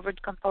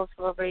 recovered compulsive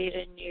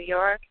overeater in New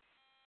York.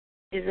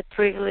 It is a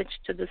privilege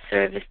to do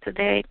service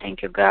today.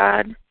 Thank you,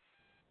 God.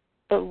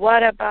 But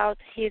what about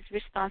his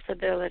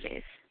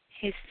responsibilities,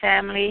 his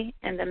family,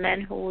 and the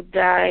men who would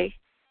die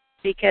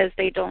because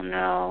they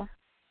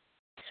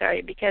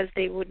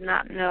would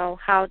not know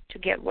how to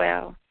get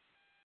well?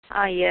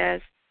 Ah,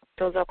 yes,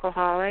 those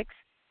alcoholics.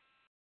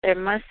 There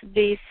must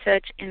be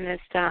such in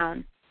this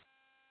town.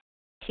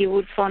 He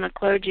would phone a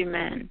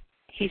clergyman.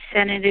 His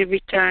sanity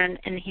returned,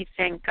 and he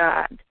thanked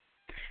God.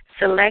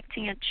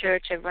 Selecting a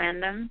church at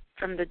random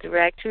from the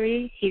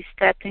directory, he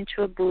stepped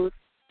into a booth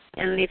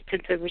and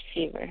lifted the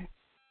receiver.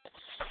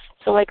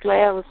 So like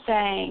Leah was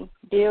saying,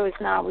 Bill is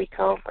now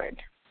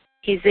recovered.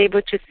 He's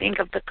able to think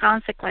of the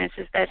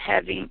consequences that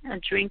having a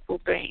drink will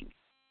bring.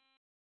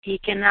 He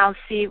can now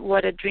see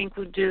what a drink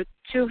would do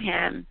to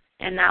him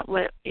and not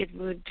what it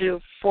would do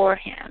for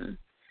him.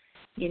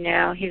 You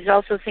know, he's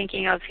also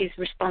thinking of his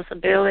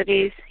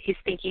responsibilities. He's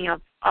thinking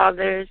of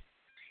others.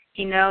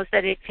 He knows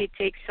that if he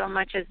takes so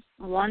much as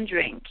one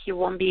drink, he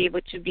won't be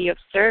able to be of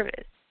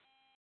service.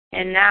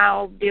 And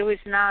now Bill is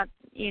not,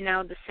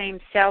 the same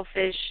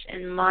selfish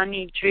and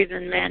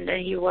money-driven man that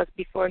he was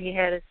before he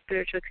had a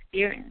spiritual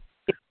experience.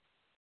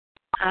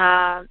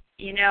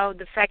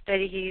 The fact that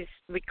he's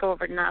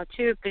recovered now,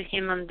 too, put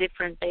him on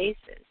different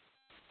bases.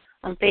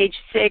 On page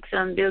 6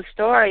 on Bill's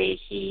story,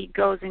 he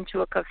goes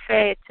into a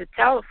cafe to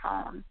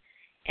telephone,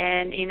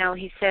 and,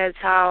 he says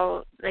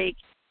how,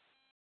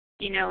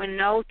 in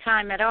no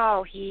time at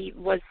all, he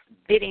was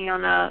bidding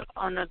on a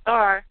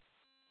bar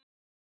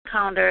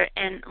counter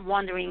and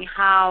wondering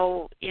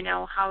how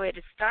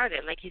it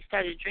started. Like, he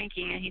started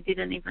drinking and he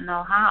didn't even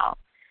know how,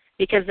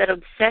 because that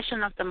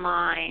obsession of the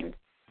mind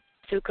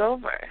took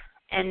over,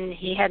 and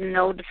he had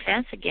no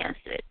defense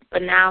against it.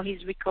 But now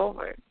he's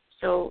recovered.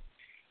 So,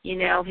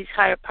 his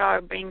higher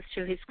power brings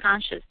to his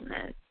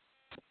consciousness,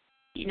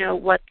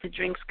 what the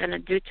drink's going to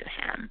do to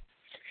him.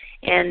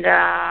 And,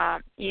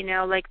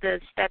 like the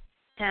Step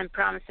 10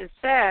 Promises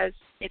says,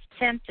 if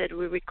tempted,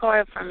 we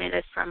recoil from it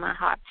as from a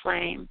hot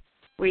flame.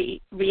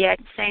 We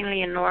react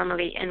sanely and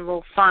normally, and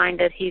we'll find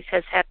that this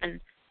has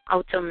happened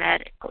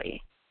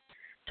automatically.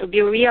 So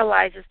Bill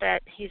realizes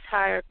that his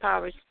higher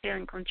power is still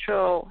in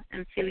control,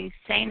 and feeling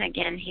sane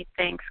again, he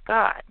thanks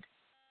God.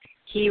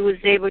 He was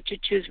able to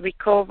choose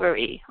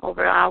recovery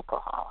over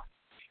alcohol.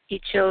 He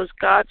chose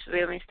God's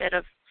will instead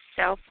of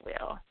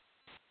self-will.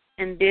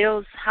 And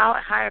Bill's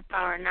higher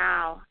power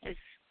now is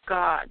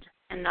God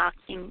and not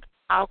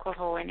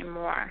alcohol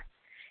anymore.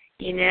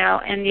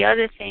 And the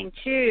other thing,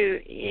 too,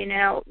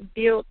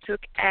 Bill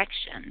took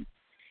action.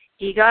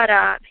 He got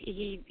up.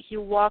 He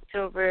walked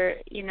over,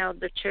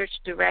 the church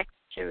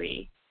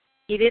directory.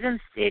 He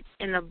didn't sit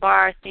in a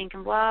bar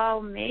thinking,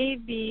 well,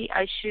 maybe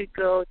I should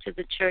go to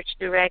the church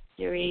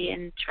directory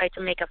and try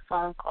to make a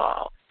phone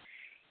call.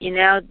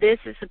 This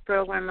is a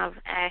program of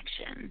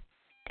action.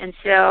 And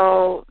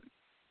so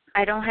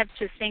I don't have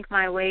to think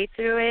my way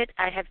through it.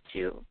 I have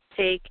to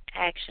take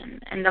action.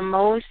 And the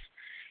most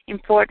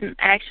important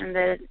action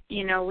that,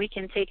 we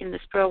can take in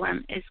this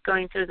program is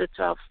going through the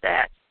 12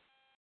 steps.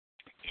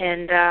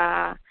 And,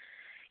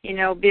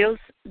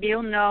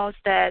 Bill knows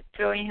that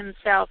throwing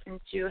himself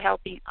into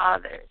helping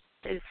others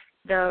is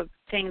the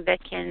thing that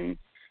can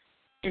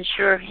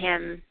ensure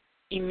him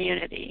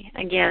immunity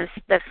against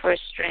that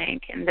first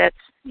drink. And that's,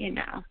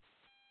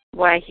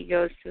 why he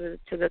goes to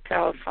the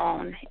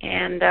telephone.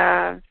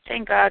 And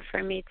thank God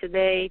for me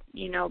today,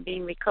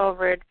 being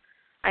recovered.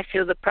 I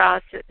feel the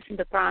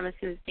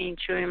promises being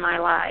true in my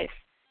life.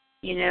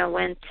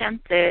 When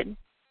tempted,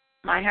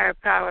 my higher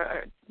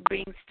power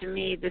brings to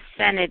me the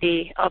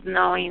sanity of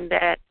knowing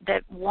that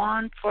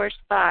one first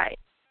bite,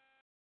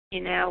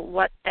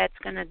 what that's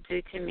going to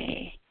do to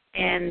me.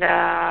 And,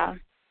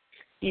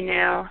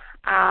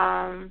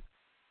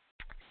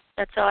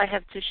 that's all I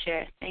have to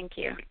share. Thank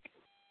you.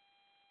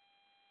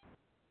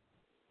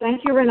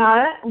 Thank you,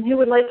 Renata. And who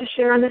would like to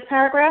share on this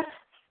paragraph?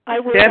 I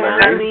would.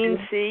 Eileen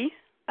C.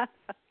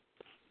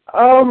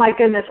 Oh my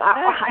goodness!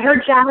 I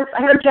heard Janice.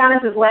 I heard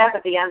Janice's laugh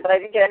at the end, but I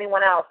didn't get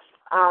anyone else.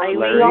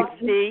 Eileen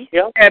C.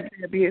 Yep.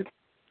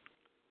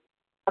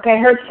 Okay, I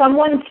heard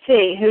someone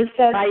C. Who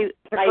said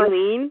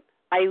Eileen?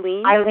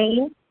 Eileen.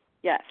 Eileen.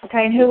 Yes.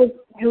 Okay, and who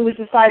was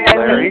beside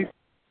Eileen? Larry.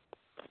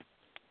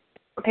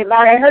 Okay,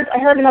 Larry. I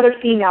heard another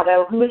female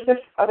though. Who was this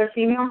other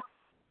female?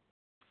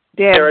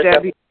 Deb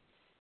W.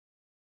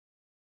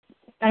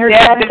 I heard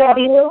Deb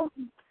W.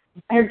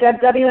 I heard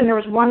Deb W. And there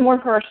was one more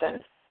person.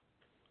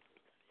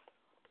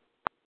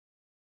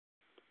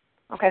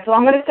 Okay, so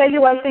I'm going to say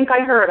who I think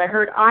I heard. I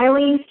heard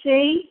Eileen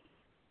C.,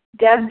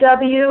 Deb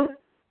W.,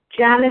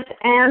 Janice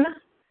M.,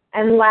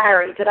 and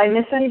Larry. Did I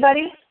miss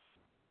anybody?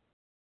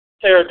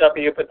 Sarah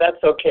W., but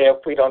that's okay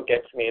if we don't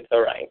get to me. It's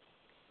all right.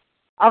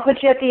 I'll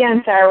put you at the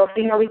end, Sarah. We'll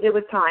see how we did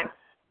with time.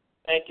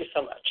 Thank you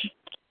so much.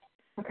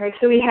 Okay,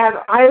 so we have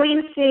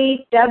Eileen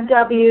C., Deb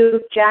W.,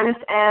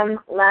 Janice M.,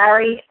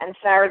 Larry, and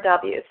Sarah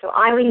W. So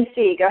Eileen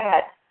C., go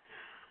ahead.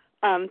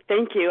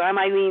 Thank you. I'm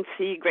Eileen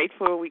C.,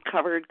 grateful,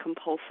 recovered,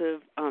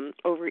 compulsive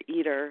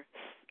overeater.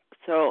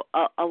 So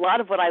a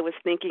lot of what I was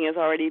thinking has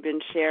already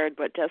been shared,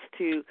 but just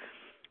to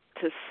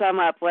sum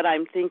up what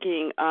I'm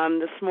thinking,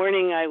 this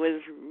morning I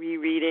was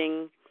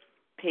rereading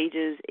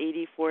pages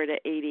 84 to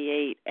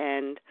 88,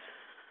 and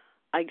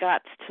I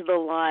got to the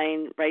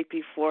line right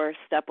before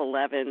step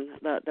 11,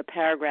 the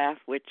paragraph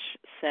which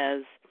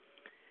says,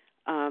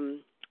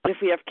 if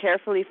we have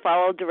carefully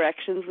followed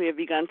directions, we have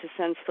begun to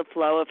sense the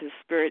flow of His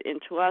Spirit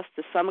into us.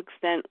 To some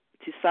extent,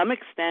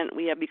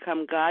 we have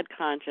become God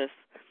conscious.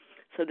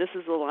 So this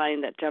is the line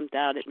that jumped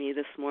out at me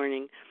this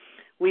morning.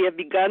 We have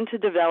begun to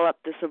develop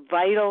this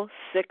vital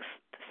sixth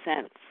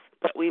sense,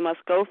 but we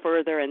must go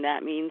further, and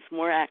that means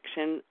more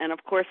action. And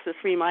of course, this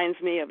reminds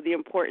me of the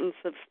importance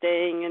of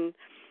staying in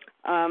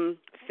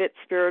fit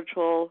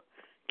spiritual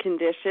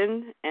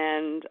condition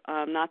and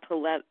not to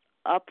let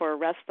up or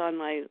rest on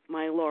my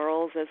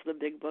laurels, as the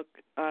big book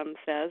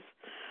says.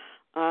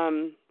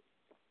 And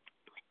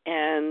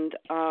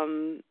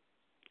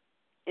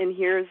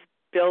here's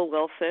Bill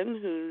Wilson,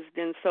 who's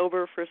been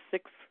sober for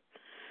six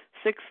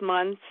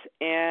months,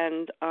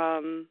 and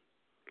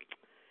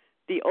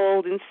the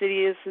old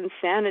insidious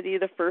insanity,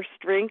 the first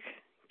drink,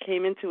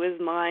 came into his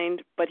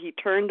mind, but he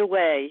turned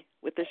away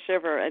with a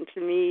shiver. And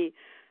to me,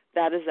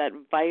 that is that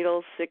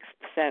vital sixth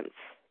sense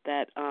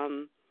that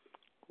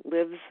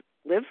lives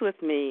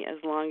with me as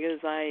long as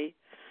I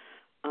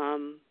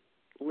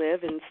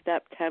live in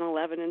step 10,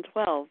 11, and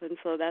 12. And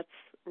so that's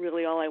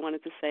really all I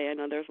wanted to say. I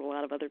know there's a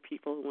lot of other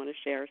people who want to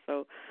share.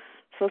 So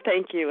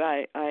thank you.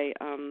 I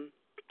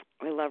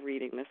love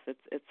reading this.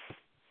 It's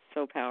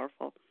so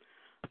powerful.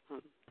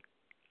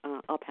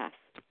 I'll pass.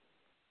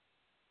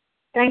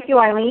 Thank you,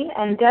 Eileen.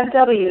 And Deb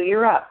W.,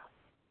 you're up.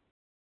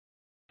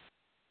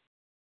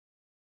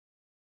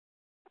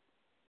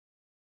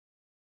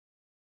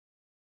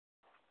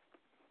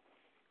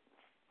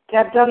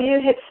 Deb W.,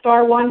 hit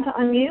 *1 to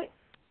unmute.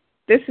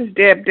 This is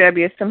Deb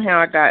W. Somehow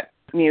I got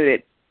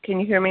muted. Can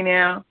you hear me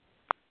now?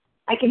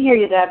 I can hear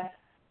you, Deb.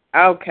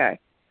 Okay.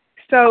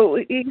 So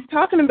he's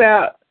talking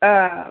about,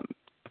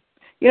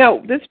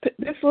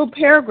 this little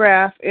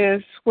paragraph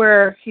is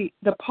where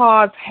the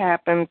pause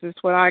happens, is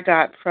what I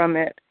got from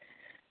it.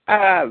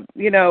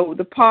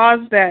 The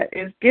pause that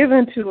is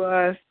given to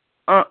us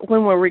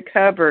when we're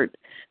recovered,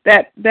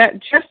 that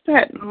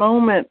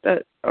moment,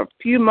 a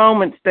few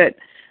moments that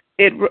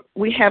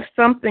we have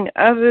something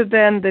other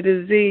than the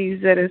disease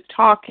that is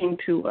talking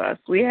to us.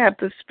 We have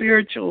the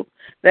spiritual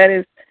that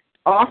is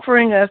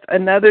offering us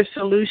another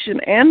solution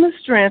and the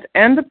strength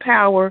and the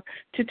power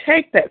to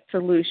take that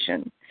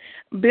solution.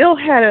 Bill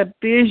had a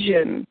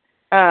vision.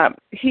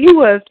 He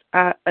was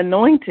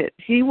anointed.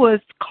 He was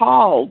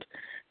called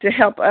to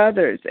help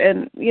others.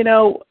 And,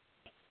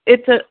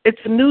 it's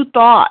a new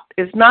thought.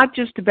 It's not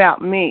just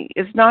about me.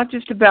 It's not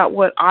just about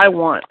what I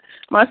want.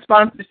 My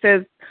sponsor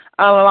says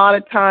a lot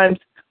of times,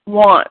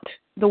 want,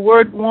 the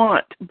word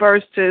want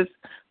versus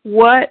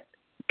what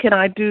can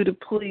I do to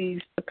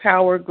please the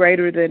power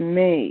greater than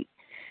me.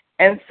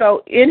 And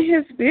so in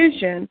his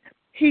vision,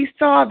 he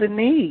saw the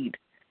need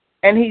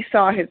and he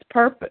saw his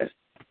purpose.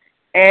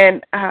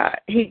 And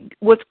he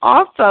was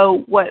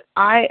also what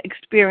I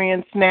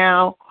experience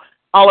now,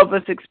 all of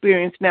us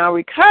experience now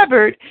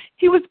recovered.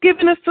 He was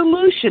given a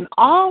solution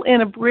all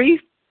in a brief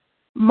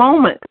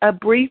moment, a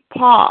brief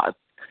pause.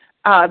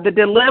 The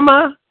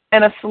dilemma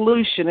and a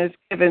solution is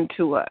given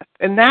to us.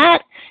 And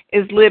that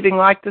is living,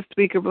 like the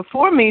speaker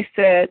before me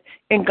said,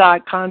 in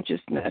God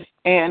consciousness.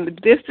 And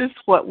this is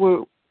what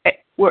we're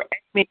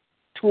aiming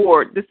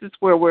toward. This is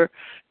where we're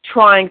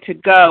trying to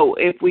go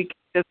if we can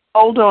just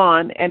hold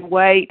on and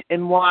wait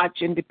and watch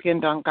and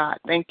depend on God.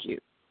 Thank you.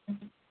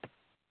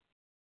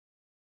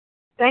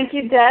 Thank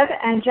you, Deb.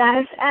 And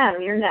Janice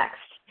M., you're next.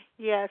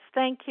 Yes,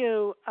 thank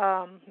you.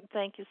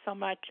 Thank you so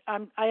much.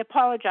 I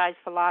apologize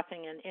for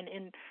laughing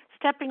and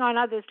stepping on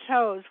others'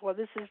 toes. Well,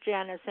 this is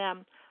Janice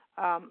M.,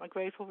 a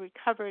grateful,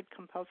 recovered,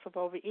 compulsive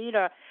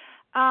overeater.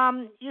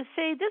 You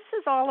see, this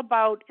is all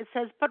about, it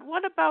says, but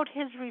what about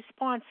his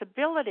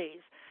responsibilities?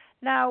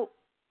 Now,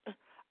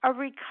 a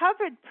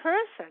recovered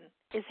person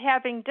is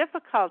having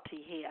difficulty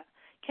here.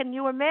 Can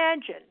you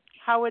imagine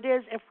how it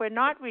is if we're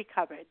not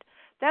recovered?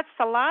 That's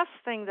the last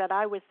thing that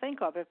I would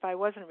think of if I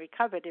wasn't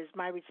recovered is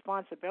my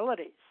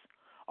responsibilities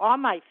or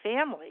my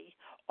family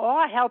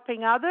or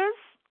helping others.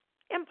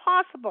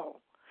 Impossible.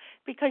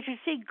 Because you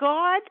see,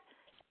 God,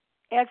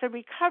 as a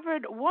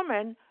recovered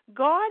woman,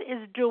 God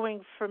is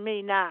doing for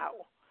me now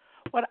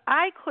what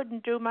I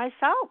couldn't do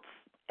myself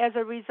as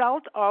a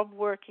result of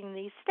working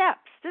these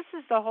steps. This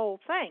is the whole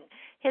thing.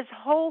 His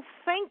whole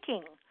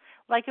thinking,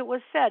 like it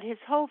was said, his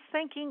whole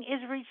thinking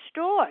is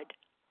restored.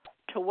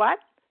 To what?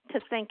 To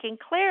thinking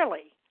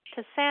clearly,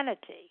 to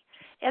sanity.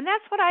 And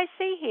that's what I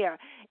see here.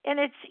 And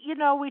it's,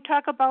 we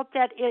talk about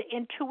that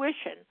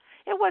intuition.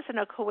 It wasn't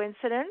a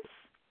coincidence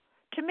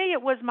to me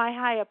it was my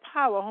higher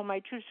power, whom I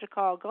choose to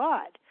call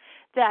God,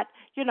 that,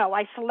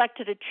 I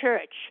selected a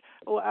church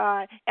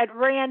at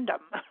random,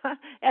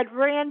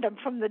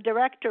 from the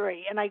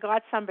directory, and I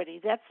got somebody.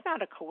 That's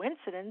not a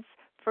coincidence.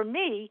 For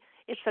me,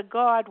 it's a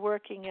God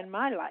working in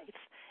my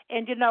life.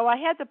 And, I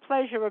had the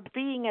pleasure of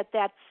being at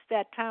that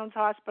town's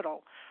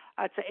hospital.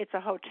 It's a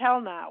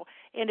hotel now.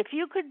 And if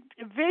you could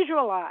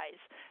visualize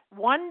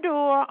one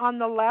door on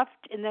the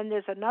left, and then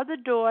there's another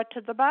door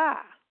to the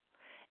bar.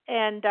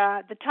 And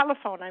the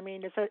telephone,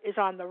 is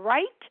on the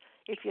right.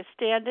 If you're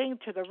standing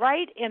to the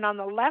right, and on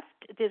the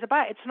left, there's a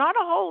bar. It's not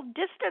a whole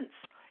distance.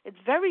 It's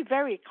very,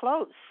 very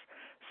close.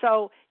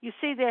 So you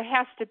see, there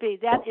has to be,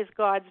 that is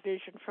God's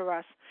vision for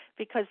us,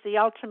 because the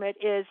ultimate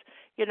is,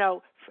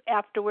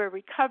 after we're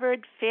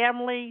recovered,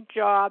 family,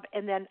 job,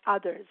 and then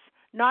others.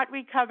 Not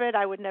recovered,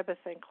 I would never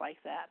think like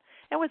that.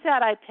 And with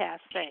that, I pass.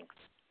 Thanks.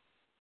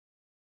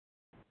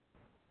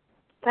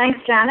 Thanks,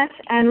 Janet.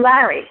 And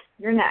Larry,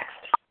 you're next.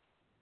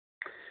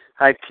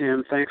 Hi,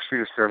 Kim. Thanks for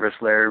your service.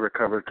 Larry,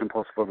 recovered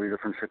compulsive overeater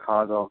from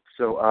Chicago.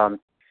 So,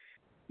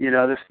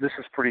 this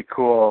is pretty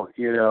cool.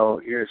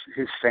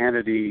 His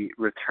sanity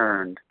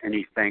returned, and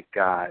he thanked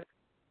God.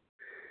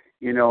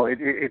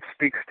 It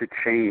speaks to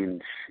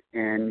change,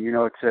 and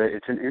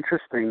it's an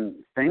interesting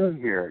thing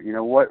here.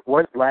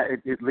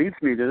 It leads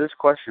me to this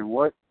question: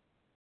 what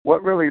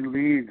really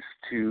leads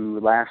to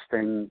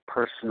lasting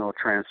personal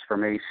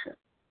transformation?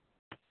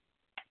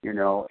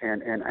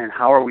 And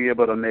how are we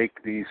able to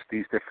make these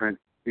different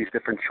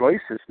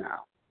choices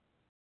now?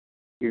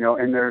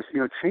 And there's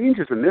change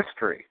is a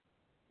mystery.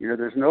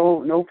 There's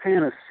no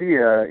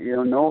panacea.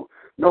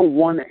 No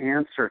one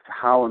answer to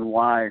how and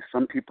why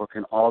some people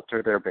can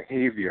alter their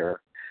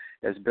behavior,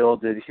 as Bill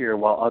did here,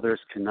 while others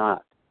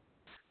cannot.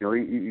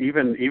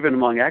 Even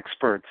among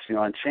experts,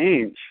 on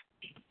change,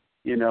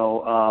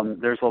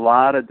 there's a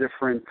lot of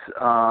different.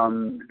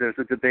 There's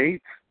a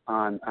debate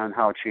on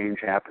how change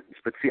happens.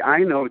 But see, I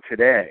know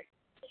today,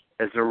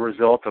 as a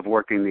result of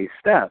working these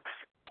steps,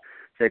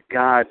 that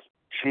God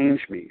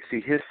changed me.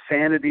 See, his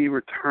sanity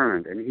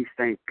returned, and he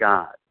thanked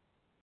God.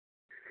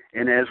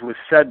 And as was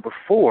said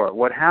before,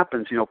 what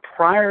happens,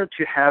 prior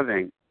to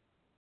having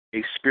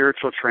a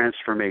spiritual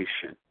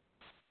transformation,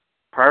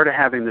 prior to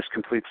having this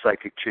complete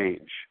psychic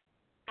change,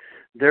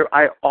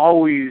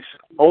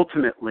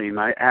 ultimately,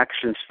 my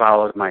actions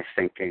followed my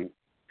thinking,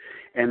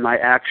 and my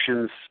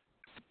actions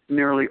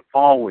nearly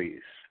always,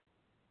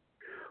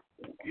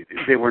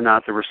 they were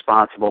not the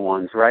responsible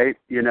ones, right?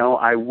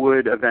 I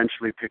would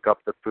eventually pick up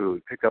the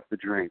food, pick up the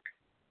drink.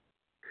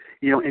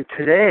 And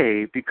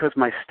today, because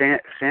my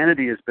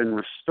sanity has been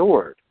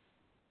restored,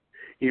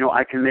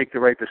 I can make the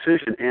right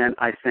decision, and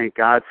I thank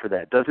God for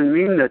that. Doesn't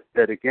mean that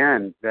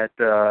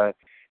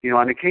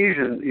on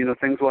occasion,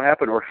 things will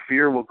happen, or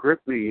fear will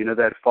grip me,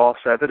 that false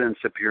evidence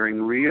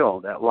appearing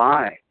real, that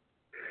lie.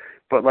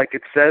 But like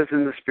it says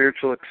in the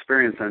Spiritual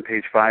Experience on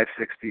page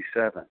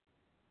 567,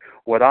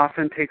 what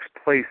often takes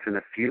place in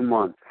a few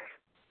months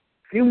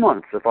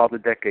of all the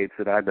decades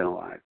that I've been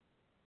alive,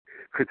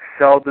 could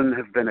seldom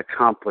have been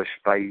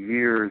accomplished by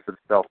years of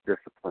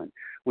self-discipline.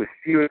 With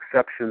few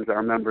exceptions,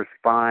 our members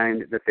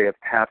find that they have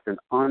tapped an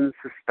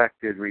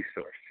unsuspected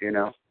resource,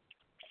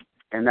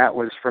 And that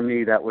was, for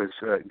me,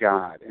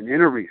 God, an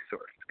inner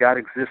resource. God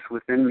exists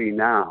within me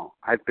now.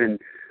 I've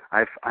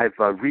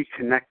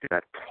reconnected.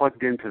 I've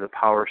plugged into the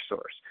power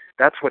source.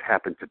 That's what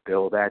happened to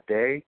Bill that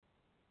day.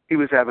 He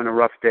was having a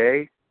rough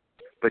day,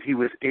 but he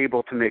was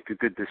able to make a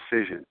good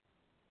decision.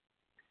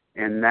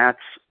 And that's,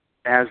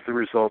 as the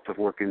result of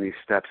working these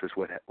steps, is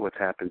what's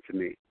happened to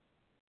me.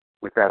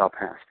 With that, I'll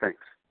pass. Thanks.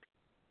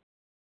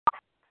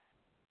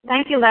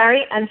 Thank you,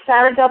 Larry. And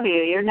Sarah W.,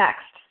 you're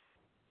next.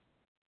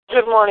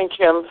 Good morning,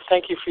 Kim.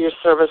 Thank you for your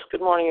service. Good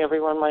morning,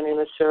 everyone. My name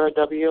is Sarah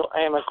W.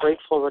 I am a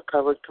grateful,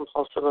 recovered,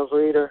 compulsive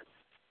overeater.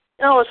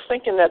 I was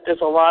thinking that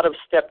there's a lot of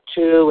step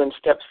 2 and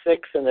step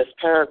 6 in this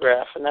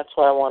paragraph, and that's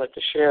why I wanted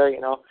to share.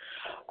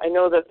 I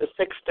know that the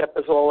 6th step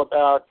is all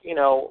about,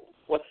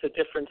 what's the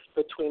difference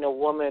between a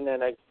woman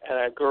and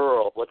a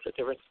girl? What's the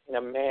difference between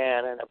a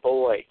man and a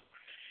boy?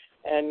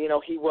 And,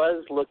 he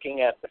was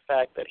looking at the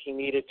fact that he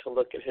needed to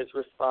look at his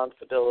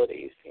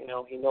responsibilities. He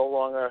no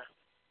longer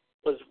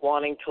was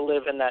wanting to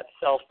live in that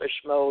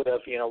selfish mode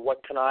of,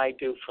 what can I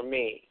do for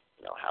me?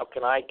 How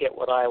can I get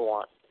what I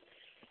want?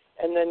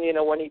 And then,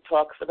 when he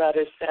talks about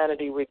his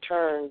sanity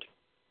returned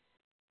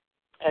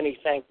and he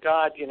thanked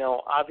God,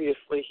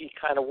 obviously he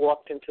kind of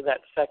walked into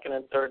that 2nd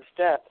and 3rd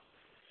step.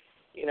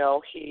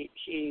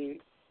 He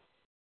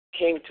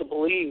came to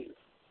believe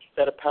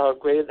that a power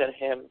greater than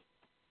him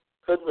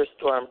could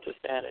restore him to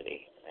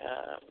sanity,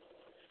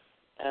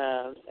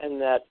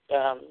 and that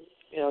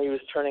he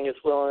was turning his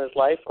will and his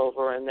life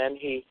over. And then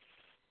he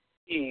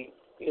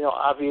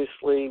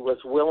obviously was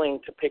willing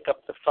to pick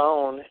up the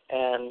phone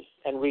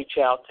and reach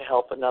out to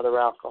help another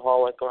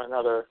alcoholic or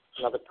another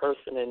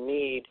person in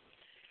need.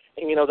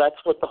 And, that's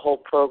what the whole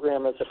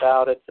program is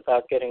about. It's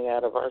about getting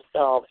out of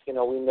ourselves. We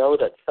know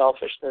that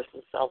selfishness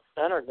and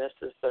self-centeredness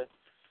is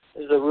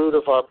the root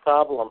of our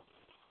problem.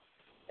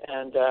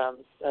 And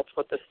that's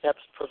what the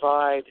steps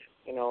provide.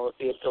 you know,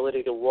 the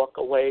ability to walk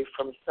away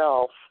from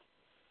self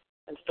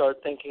and start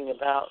thinking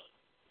about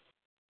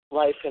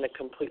life in a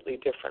completely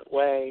different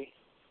way.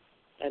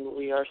 And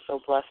we are so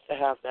blessed to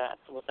have that.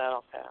 And with that,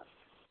 I'll pass.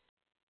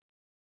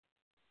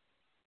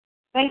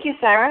 Thank you,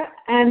 Sarah.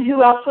 And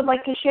who else would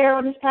like to share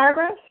on this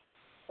paragraph?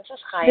 This is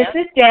Haya.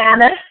 This is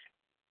Janice.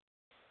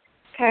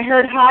 Okay, I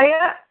heard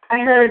Haya. I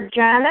heard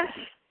Janice.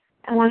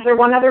 And was there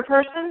one other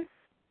person?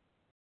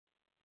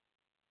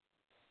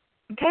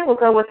 Okay, we'll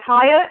go with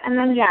Haya and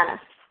then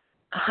Janice.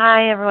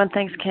 Hi, everyone.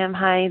 Thanks, Kim.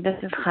 Hi, this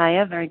is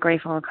Haya, very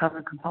grateful,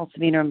 recovered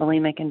compulsive eater and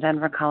bulimic in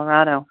Denver,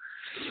 Colorado.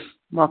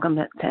 Welcome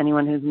to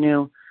anyone who's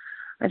new.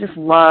 I just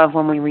love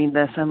when we read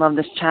this. I love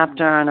this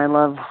chapter, and I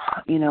love,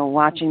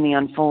 watching the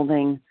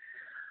unfolding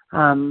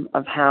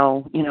of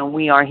how,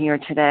 we are here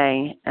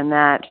today. And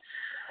that,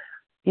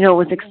 what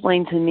was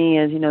explained to me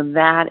is,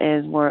 that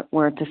is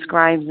where it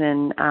describes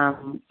in,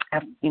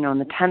 in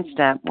the 10th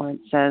step where it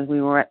says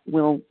we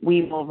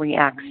will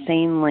react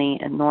sanely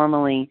and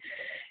normally.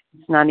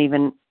 It's not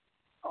even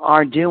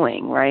our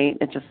doing, right?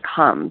 It just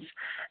comes.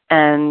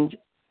 And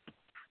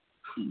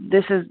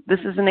this is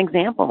an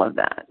example of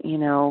that.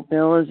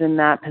 Bill is in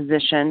that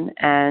position,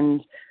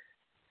 and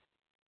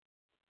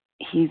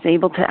he's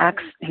able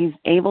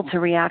to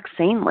react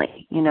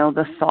sanely.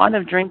 The thought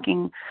of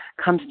drinking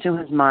comes to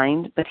his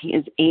mind, but he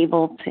is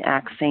able to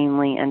act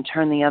sanely and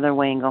turn the other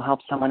way and go help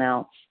someone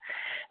else.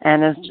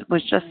 And as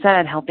was just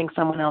said, helping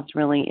someone else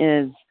really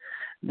is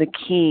the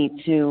key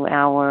to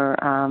our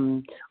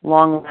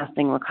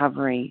long-lasting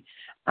recovery.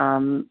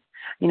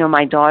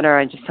 My daughter,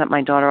 I just sent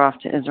my daughter off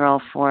to Israel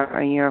for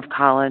a year of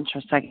college,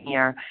 her second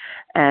year,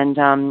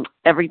 and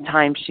every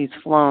time she's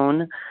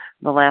flown,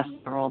 the last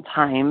several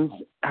times,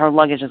 her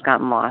luggage has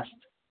gotten lost.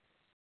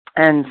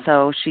 And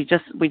so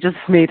we just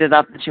made it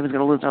up that she was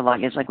going to lose her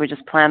luggage. Like, we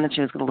just planned that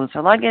she was going to lose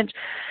her luggage.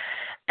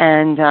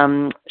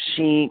 And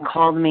she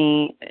called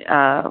me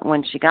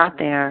when she got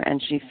there,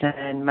 and she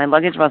said, my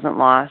luggage wasn't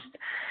lost.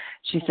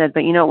 She said,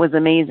 but it was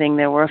amazing.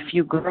 There were a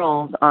few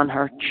girls on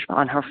her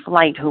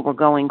flight who were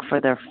going for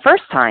their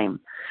first time,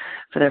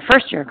 for their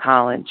first year of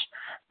college,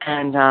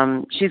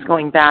 and she's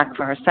going back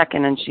for her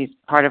second. And she's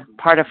part of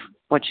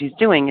what she's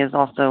doing is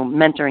also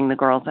mentoring the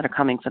girls that are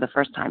coming for the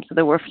first time. So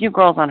there were a few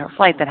girls on her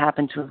flight that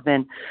happened to have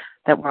been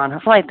that were on her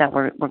flight that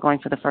were going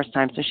for the first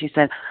time. So she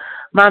said,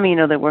 Mommy,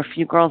 there were a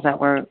few girls that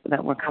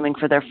were coming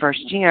for their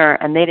first year,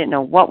 and they didn't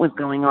know what was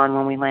going on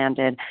when we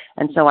landed.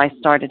 And so I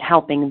started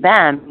helping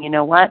them. You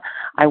know what?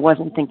 I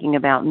wasn't thinking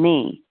about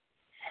me.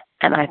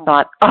 And I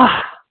thought,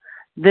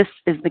 this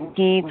is the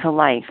key to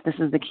life. This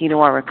is the key to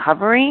our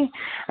recovery.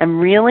 And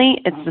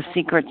really, it's the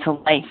secret to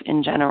life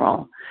in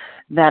general,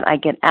 that I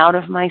get out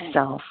of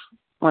myself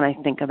when I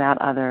think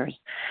about others.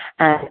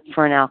 And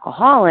for an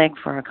alcoholic,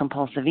 for a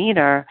compulsive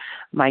eater,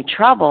 my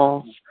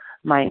troubles,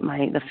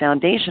 the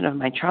foundation of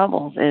my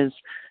troubles is,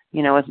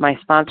 as my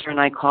sponsor and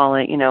I call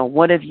it,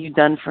 what have you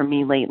done for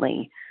me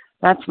lately?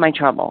 That's my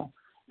trouble,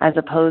 as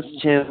opposed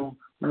to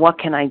what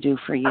can I do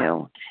for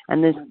you?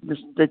 And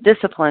the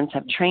disciplines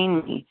have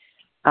trained me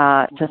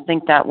to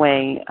think that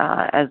way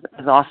as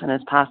often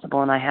as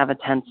possible, and I have a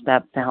 10th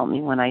step to help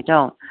me when I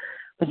don't.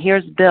 But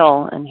here's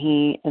Bill, and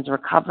he is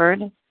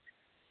recovered.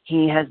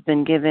 He has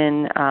been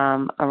given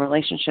a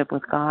relationship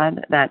with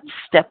God that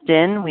stepped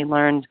in. We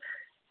learned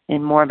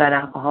in more about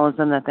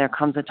alcoholism that there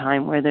comes a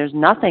time where there's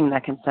nothing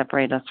that can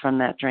separate us from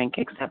that drink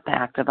except the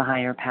act of a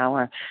higher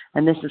power.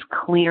 And this is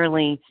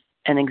clearly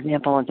an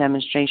example, a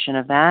demonstration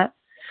of that.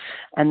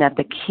 And that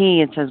the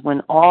key, it says, when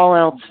all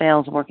else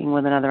fails, working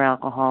with another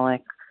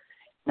alcoholic.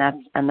 That's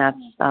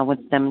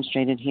what's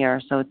demonstrated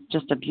here. So it's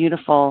just a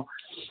beautiful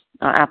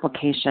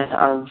application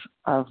of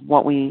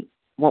what we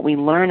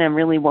learn and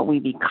really what we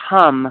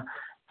become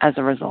as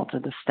a result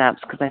of the steps.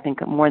 Because I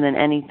think more than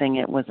anything,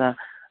 it was a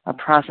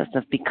process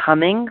of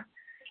becoming,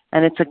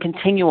 and it's a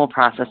continual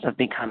process of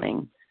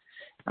becoming.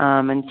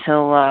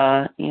 Until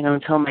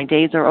my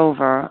days are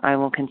over, I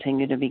will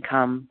continue to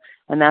become.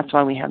 And that's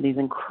why we have these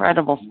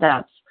incredible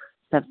steps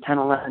 10,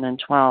 11,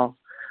 and 12,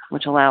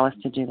 which allow us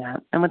to do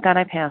that. And with that,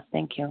 I pass.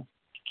 Thank you.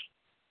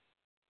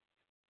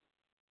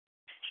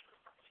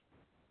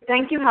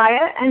 Thank you,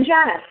 Haya. And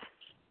Janice.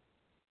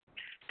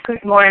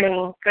 Good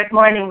morning. Good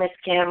morning, Miss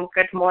Kim.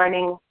 Good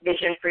morning,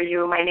 Vision for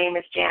You. My name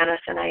is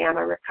Janice, and I am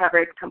a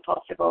recovered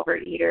compulsive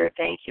overeater.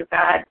 Thank you,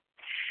 God.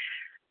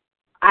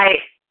 I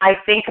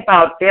think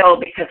about Bill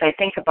because I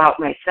think about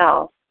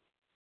myself.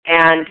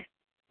 And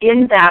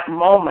in that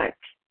moment,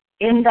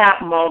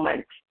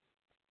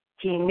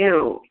 he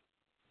knew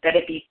that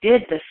if he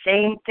did the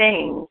same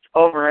things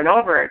over and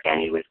over again,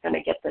 he was going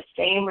to get the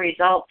same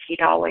results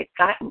he'd always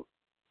gotten.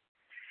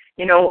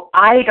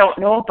 I don't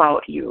know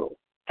about you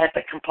as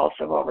a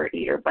compulsive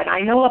overeater, but I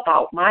know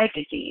about my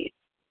disease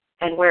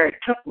and where it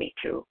took me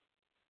to.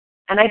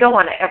 And I don't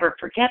want to ever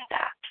forget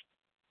that.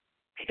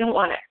 I don't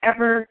want to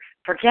ever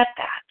forget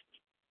that.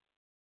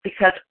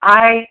 Because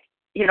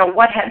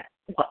what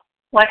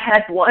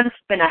had once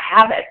been a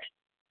habit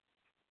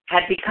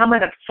had become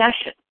an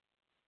obsession.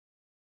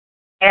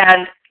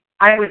 And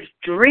I was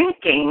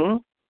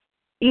drinking,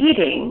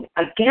 eating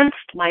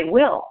against my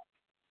will.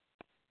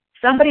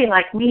 somebody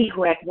like me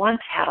who had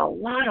once had a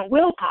lot of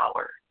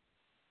willpower.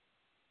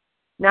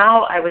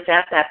 Now I was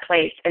at that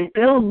place, and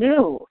Bill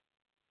knew.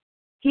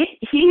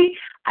 He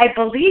I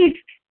believe,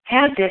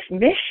 had this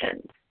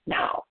mission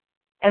now.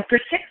 And for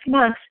 6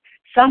 months,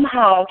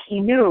 somehow he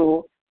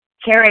knew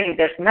carrying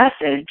this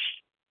message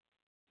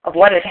of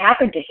what had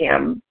happened to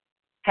him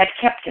had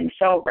kept him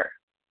sober.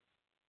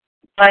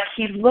 But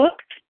he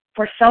looked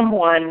for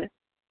someone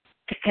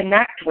to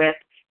connect with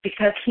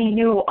because he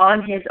knew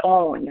on his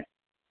own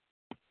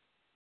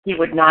he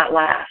would not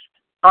last.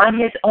 On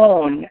his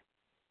own,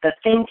 the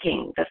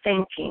thinking.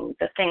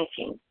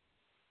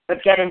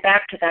 But getting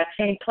back to that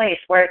same place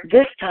where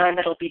this time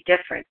it'll be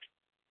different.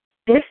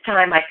 This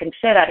time I can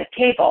sit at a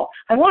table.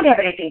 I won't have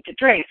anything to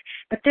drink,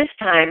 but this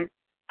time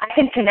I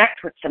can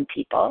connect with some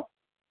people.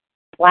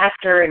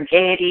 Laughter and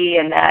gaiety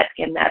in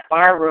that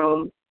bar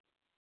room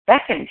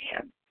beckoned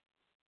him.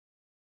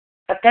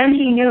 But then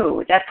he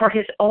knew that for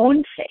his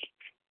own sake,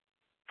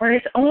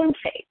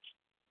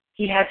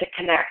 he had to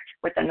connect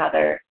with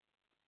another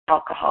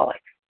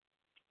alcoholic.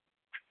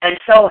 And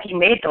so he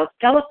made those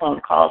telephone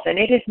calls, and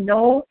it is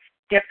no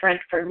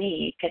different for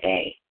me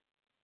today.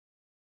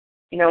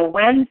 You know,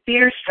 when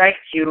fear strikes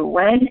you,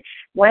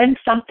 when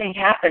something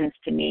happens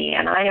to me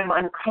and I am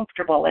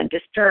uncomfortable and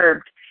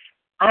disturbed,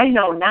 I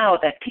know now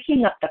that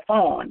picking up the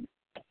phone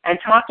and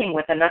talking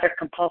with another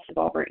compulsive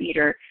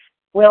overeater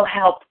will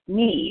help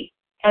me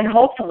and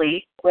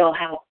hopefully will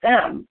help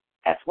them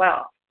as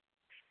well.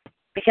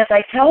 Because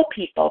I tell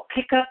people,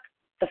 pick up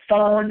the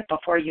phone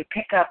before you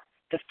pick up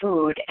the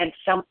food and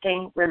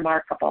something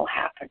remarkable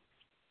happens.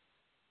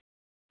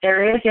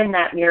 There is in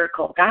that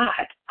miracle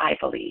God, I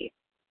believe.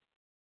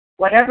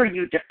 Whatever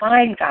you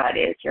define God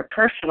is, your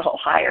personal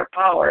higher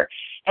power.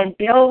 And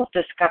Bill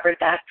discovered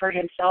that for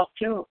himself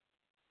too.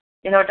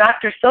 You know,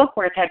 Dr.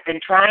 Silkworth had been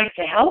trying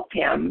to help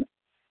him,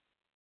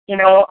 you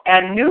know,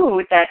 and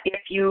knew that if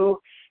you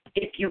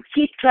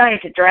keep trying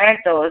to drag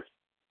those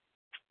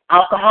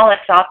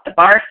alcoholics off the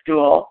bar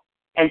stool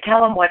and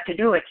tell them what to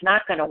do, it's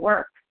not going to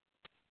work.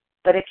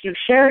 But if you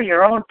share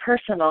your own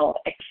personal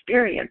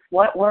experience,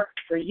 what worked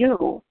for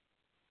you,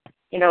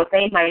 you know,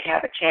 they might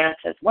have a chance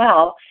as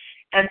well.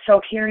 And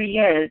so here he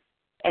is,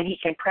 and he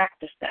can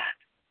practice that.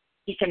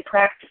 He can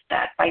practice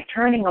that by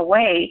turning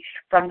away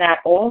from that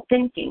old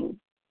thinking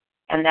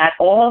and that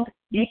old,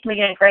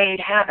 deeply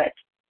ingrained habit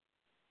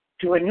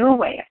to a new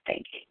way of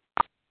thinking.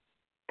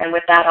 And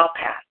with that, I'll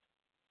pass.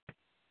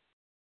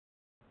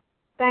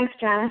 Thanks,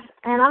 Janice.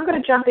 And I'm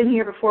going to jump in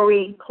here before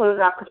we close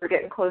out because we're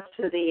getting close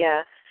to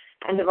the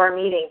end of our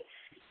meeting.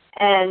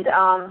 And,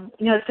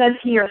 you know, it says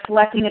here,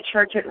 selecting a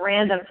church at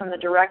random from the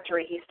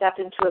directory, he stepped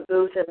into a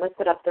booth and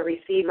lifted up the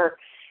receiver.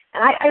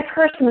 And I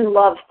personally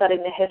love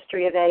studying the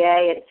history of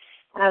AA, and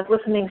I was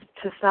listening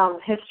to some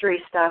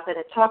history stuff, and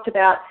it talked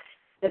about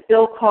that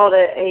Bill called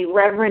a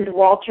Reverend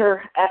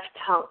Walter F.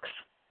 Tunks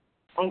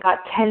and got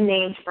 10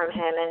 names from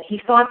him. And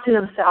he thought to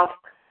himself,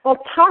 well,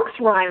 Tunks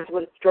rhymes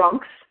with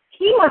drunks.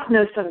 He must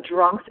know some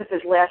drunks if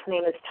his last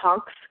name is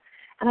Tunks.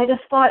 And I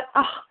just thought,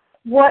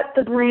 what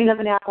the brain of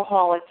an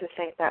alcoholic to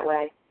think that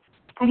way.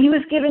 And he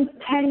was given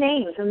 10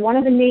 names, and one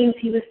of the names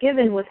he was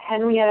given was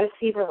Henrietta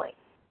Sieberling.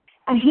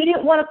 And he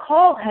didn't want to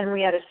call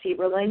Henrietta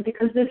Sieberling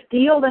because this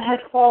deal that had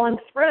fallen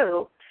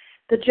through,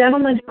 the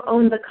gentleman who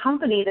owned the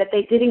company that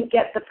they didn't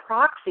get the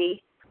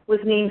proxy was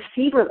named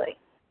Sieberling.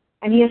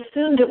 And he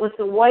assumed it was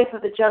the wife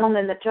of the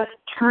gentleman that just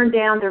turned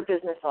down their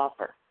business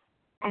offer.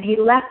 And he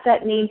left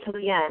that name till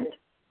the end.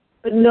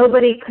 But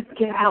nobody could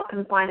help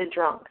him find a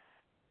drunk.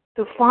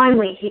 So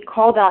finally, he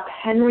called up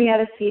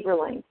Henrietta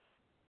Sieberling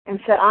and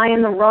said, I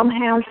am the rum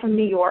hound from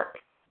New York,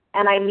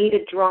 and I need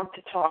a drunk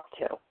to talk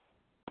to.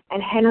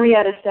 And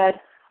Henrietta said,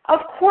 of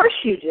course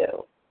you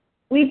do.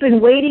 We've been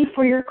waiting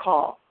for your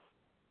call.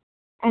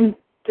 And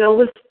Bill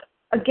was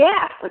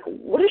aghast, like,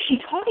 what is she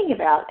talking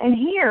about? And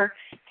here,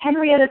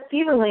 Henrietta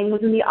Sieberling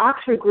was in the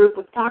Oxford group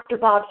with Dr.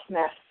 Bob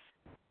Smith.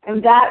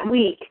 And that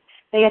week,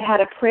 they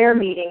had a prayer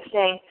meeting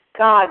saying,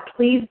 God,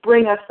 please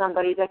bring us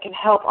somebody that can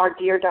help our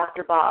dear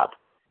Dr. Bob.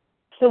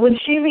 So when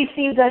she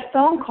received that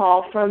phone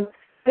call from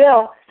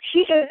Bill,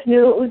 she just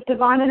knew it was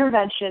divine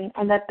intervention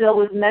and that Bill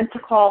was meant to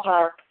call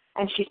her.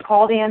 And she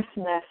called Ann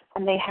Smith,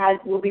 and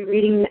we'll be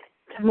reading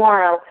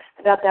tomorrow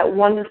about that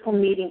wonderful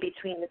meeting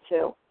between the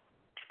two.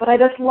 But I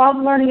just love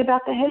learning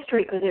about the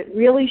history because it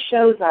really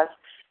shows us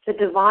the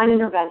divine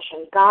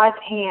intervention, God's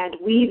hand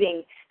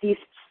weaving these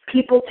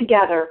people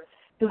together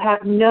who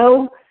have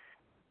no,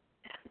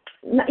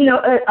 you know,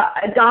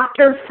 a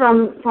doctor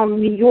from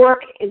New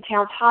York in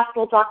Towns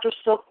Hospital, Dr.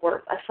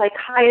 Silkworth, a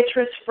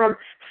psychiatrist from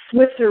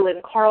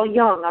Switzerland, Carl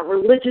Jung, a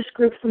religious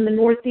group from the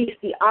Northeast,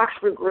 the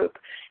Oxford group,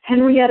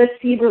 Henrietta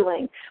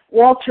Sieberling,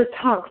 Walter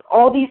Tunks,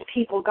 all these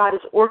people, God is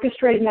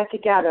orchestrating that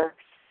together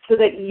so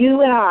that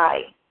you and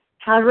I,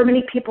 however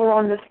many people are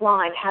on this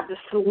line, have the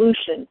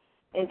solution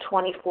in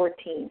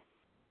 2014.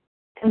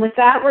 And with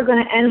that, we're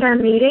going to end our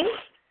meeting.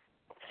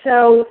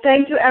 So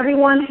thank you,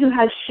 everyone who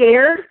has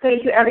shared.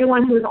 Thank you,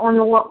 everyone who is on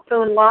the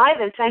phone live.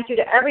 And thank you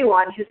to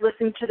everyone who's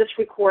listening to this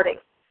recording.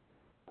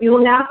 We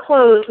will now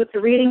close with the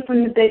reading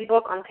from the Big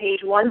Book on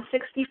page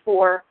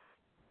 164,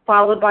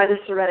 followed by the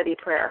Serenity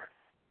Prayer.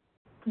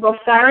 Will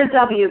Sarah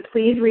W.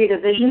 please read A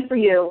Vision for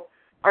You?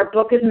 Our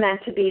book is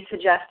meant to be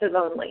suggestive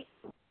only.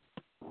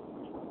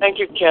 Thank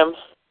you, Kim.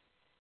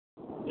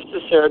 This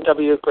is Sarah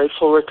W.,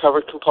 grateful,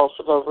 recovered,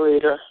 compulsive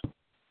overeater.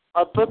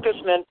 Our book is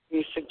meant to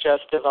be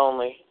suggestive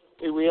only.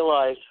 We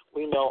realize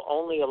we know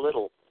only a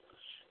little.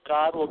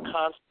 God will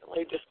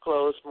constantly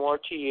disclose more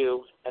to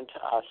you and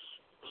to us.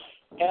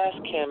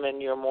 Ask Him in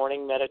your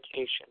morning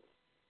meditation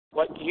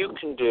what you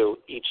can do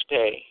each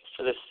day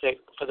for the sick,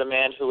 for the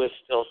man who is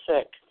still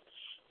sick.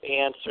 The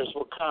answers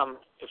will come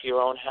if your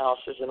own house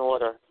is in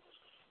order.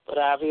 But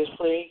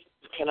obviously,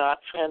 you cannot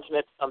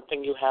transmit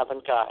something you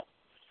haven't got.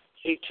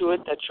 See to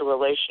it that your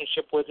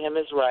relationship with Him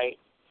is right,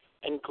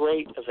 and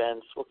great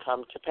events will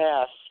come to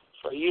pass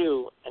for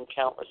you and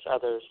countless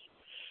others.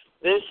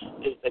 This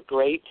is the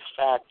great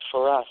fact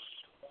for us.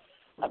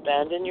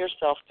 Abandon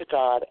yourself to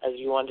God as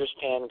you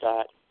understand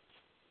God.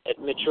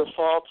 Admit your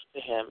faults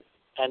to Him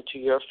and to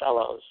your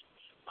fellows.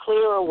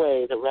 Clear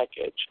away the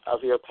wreckage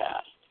of your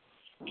past.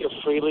 Give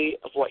freely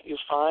of what you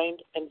find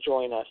and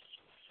join us.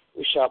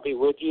 We shall be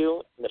with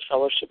you in the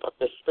fellowship of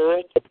the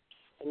Spirit,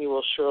 and you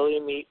will surely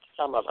meet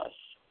some of us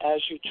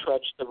as you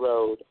trudge the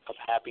road of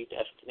happy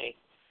destiny.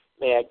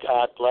 May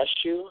God bless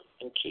you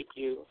and keep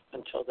you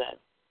until then.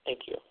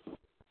 Thank you.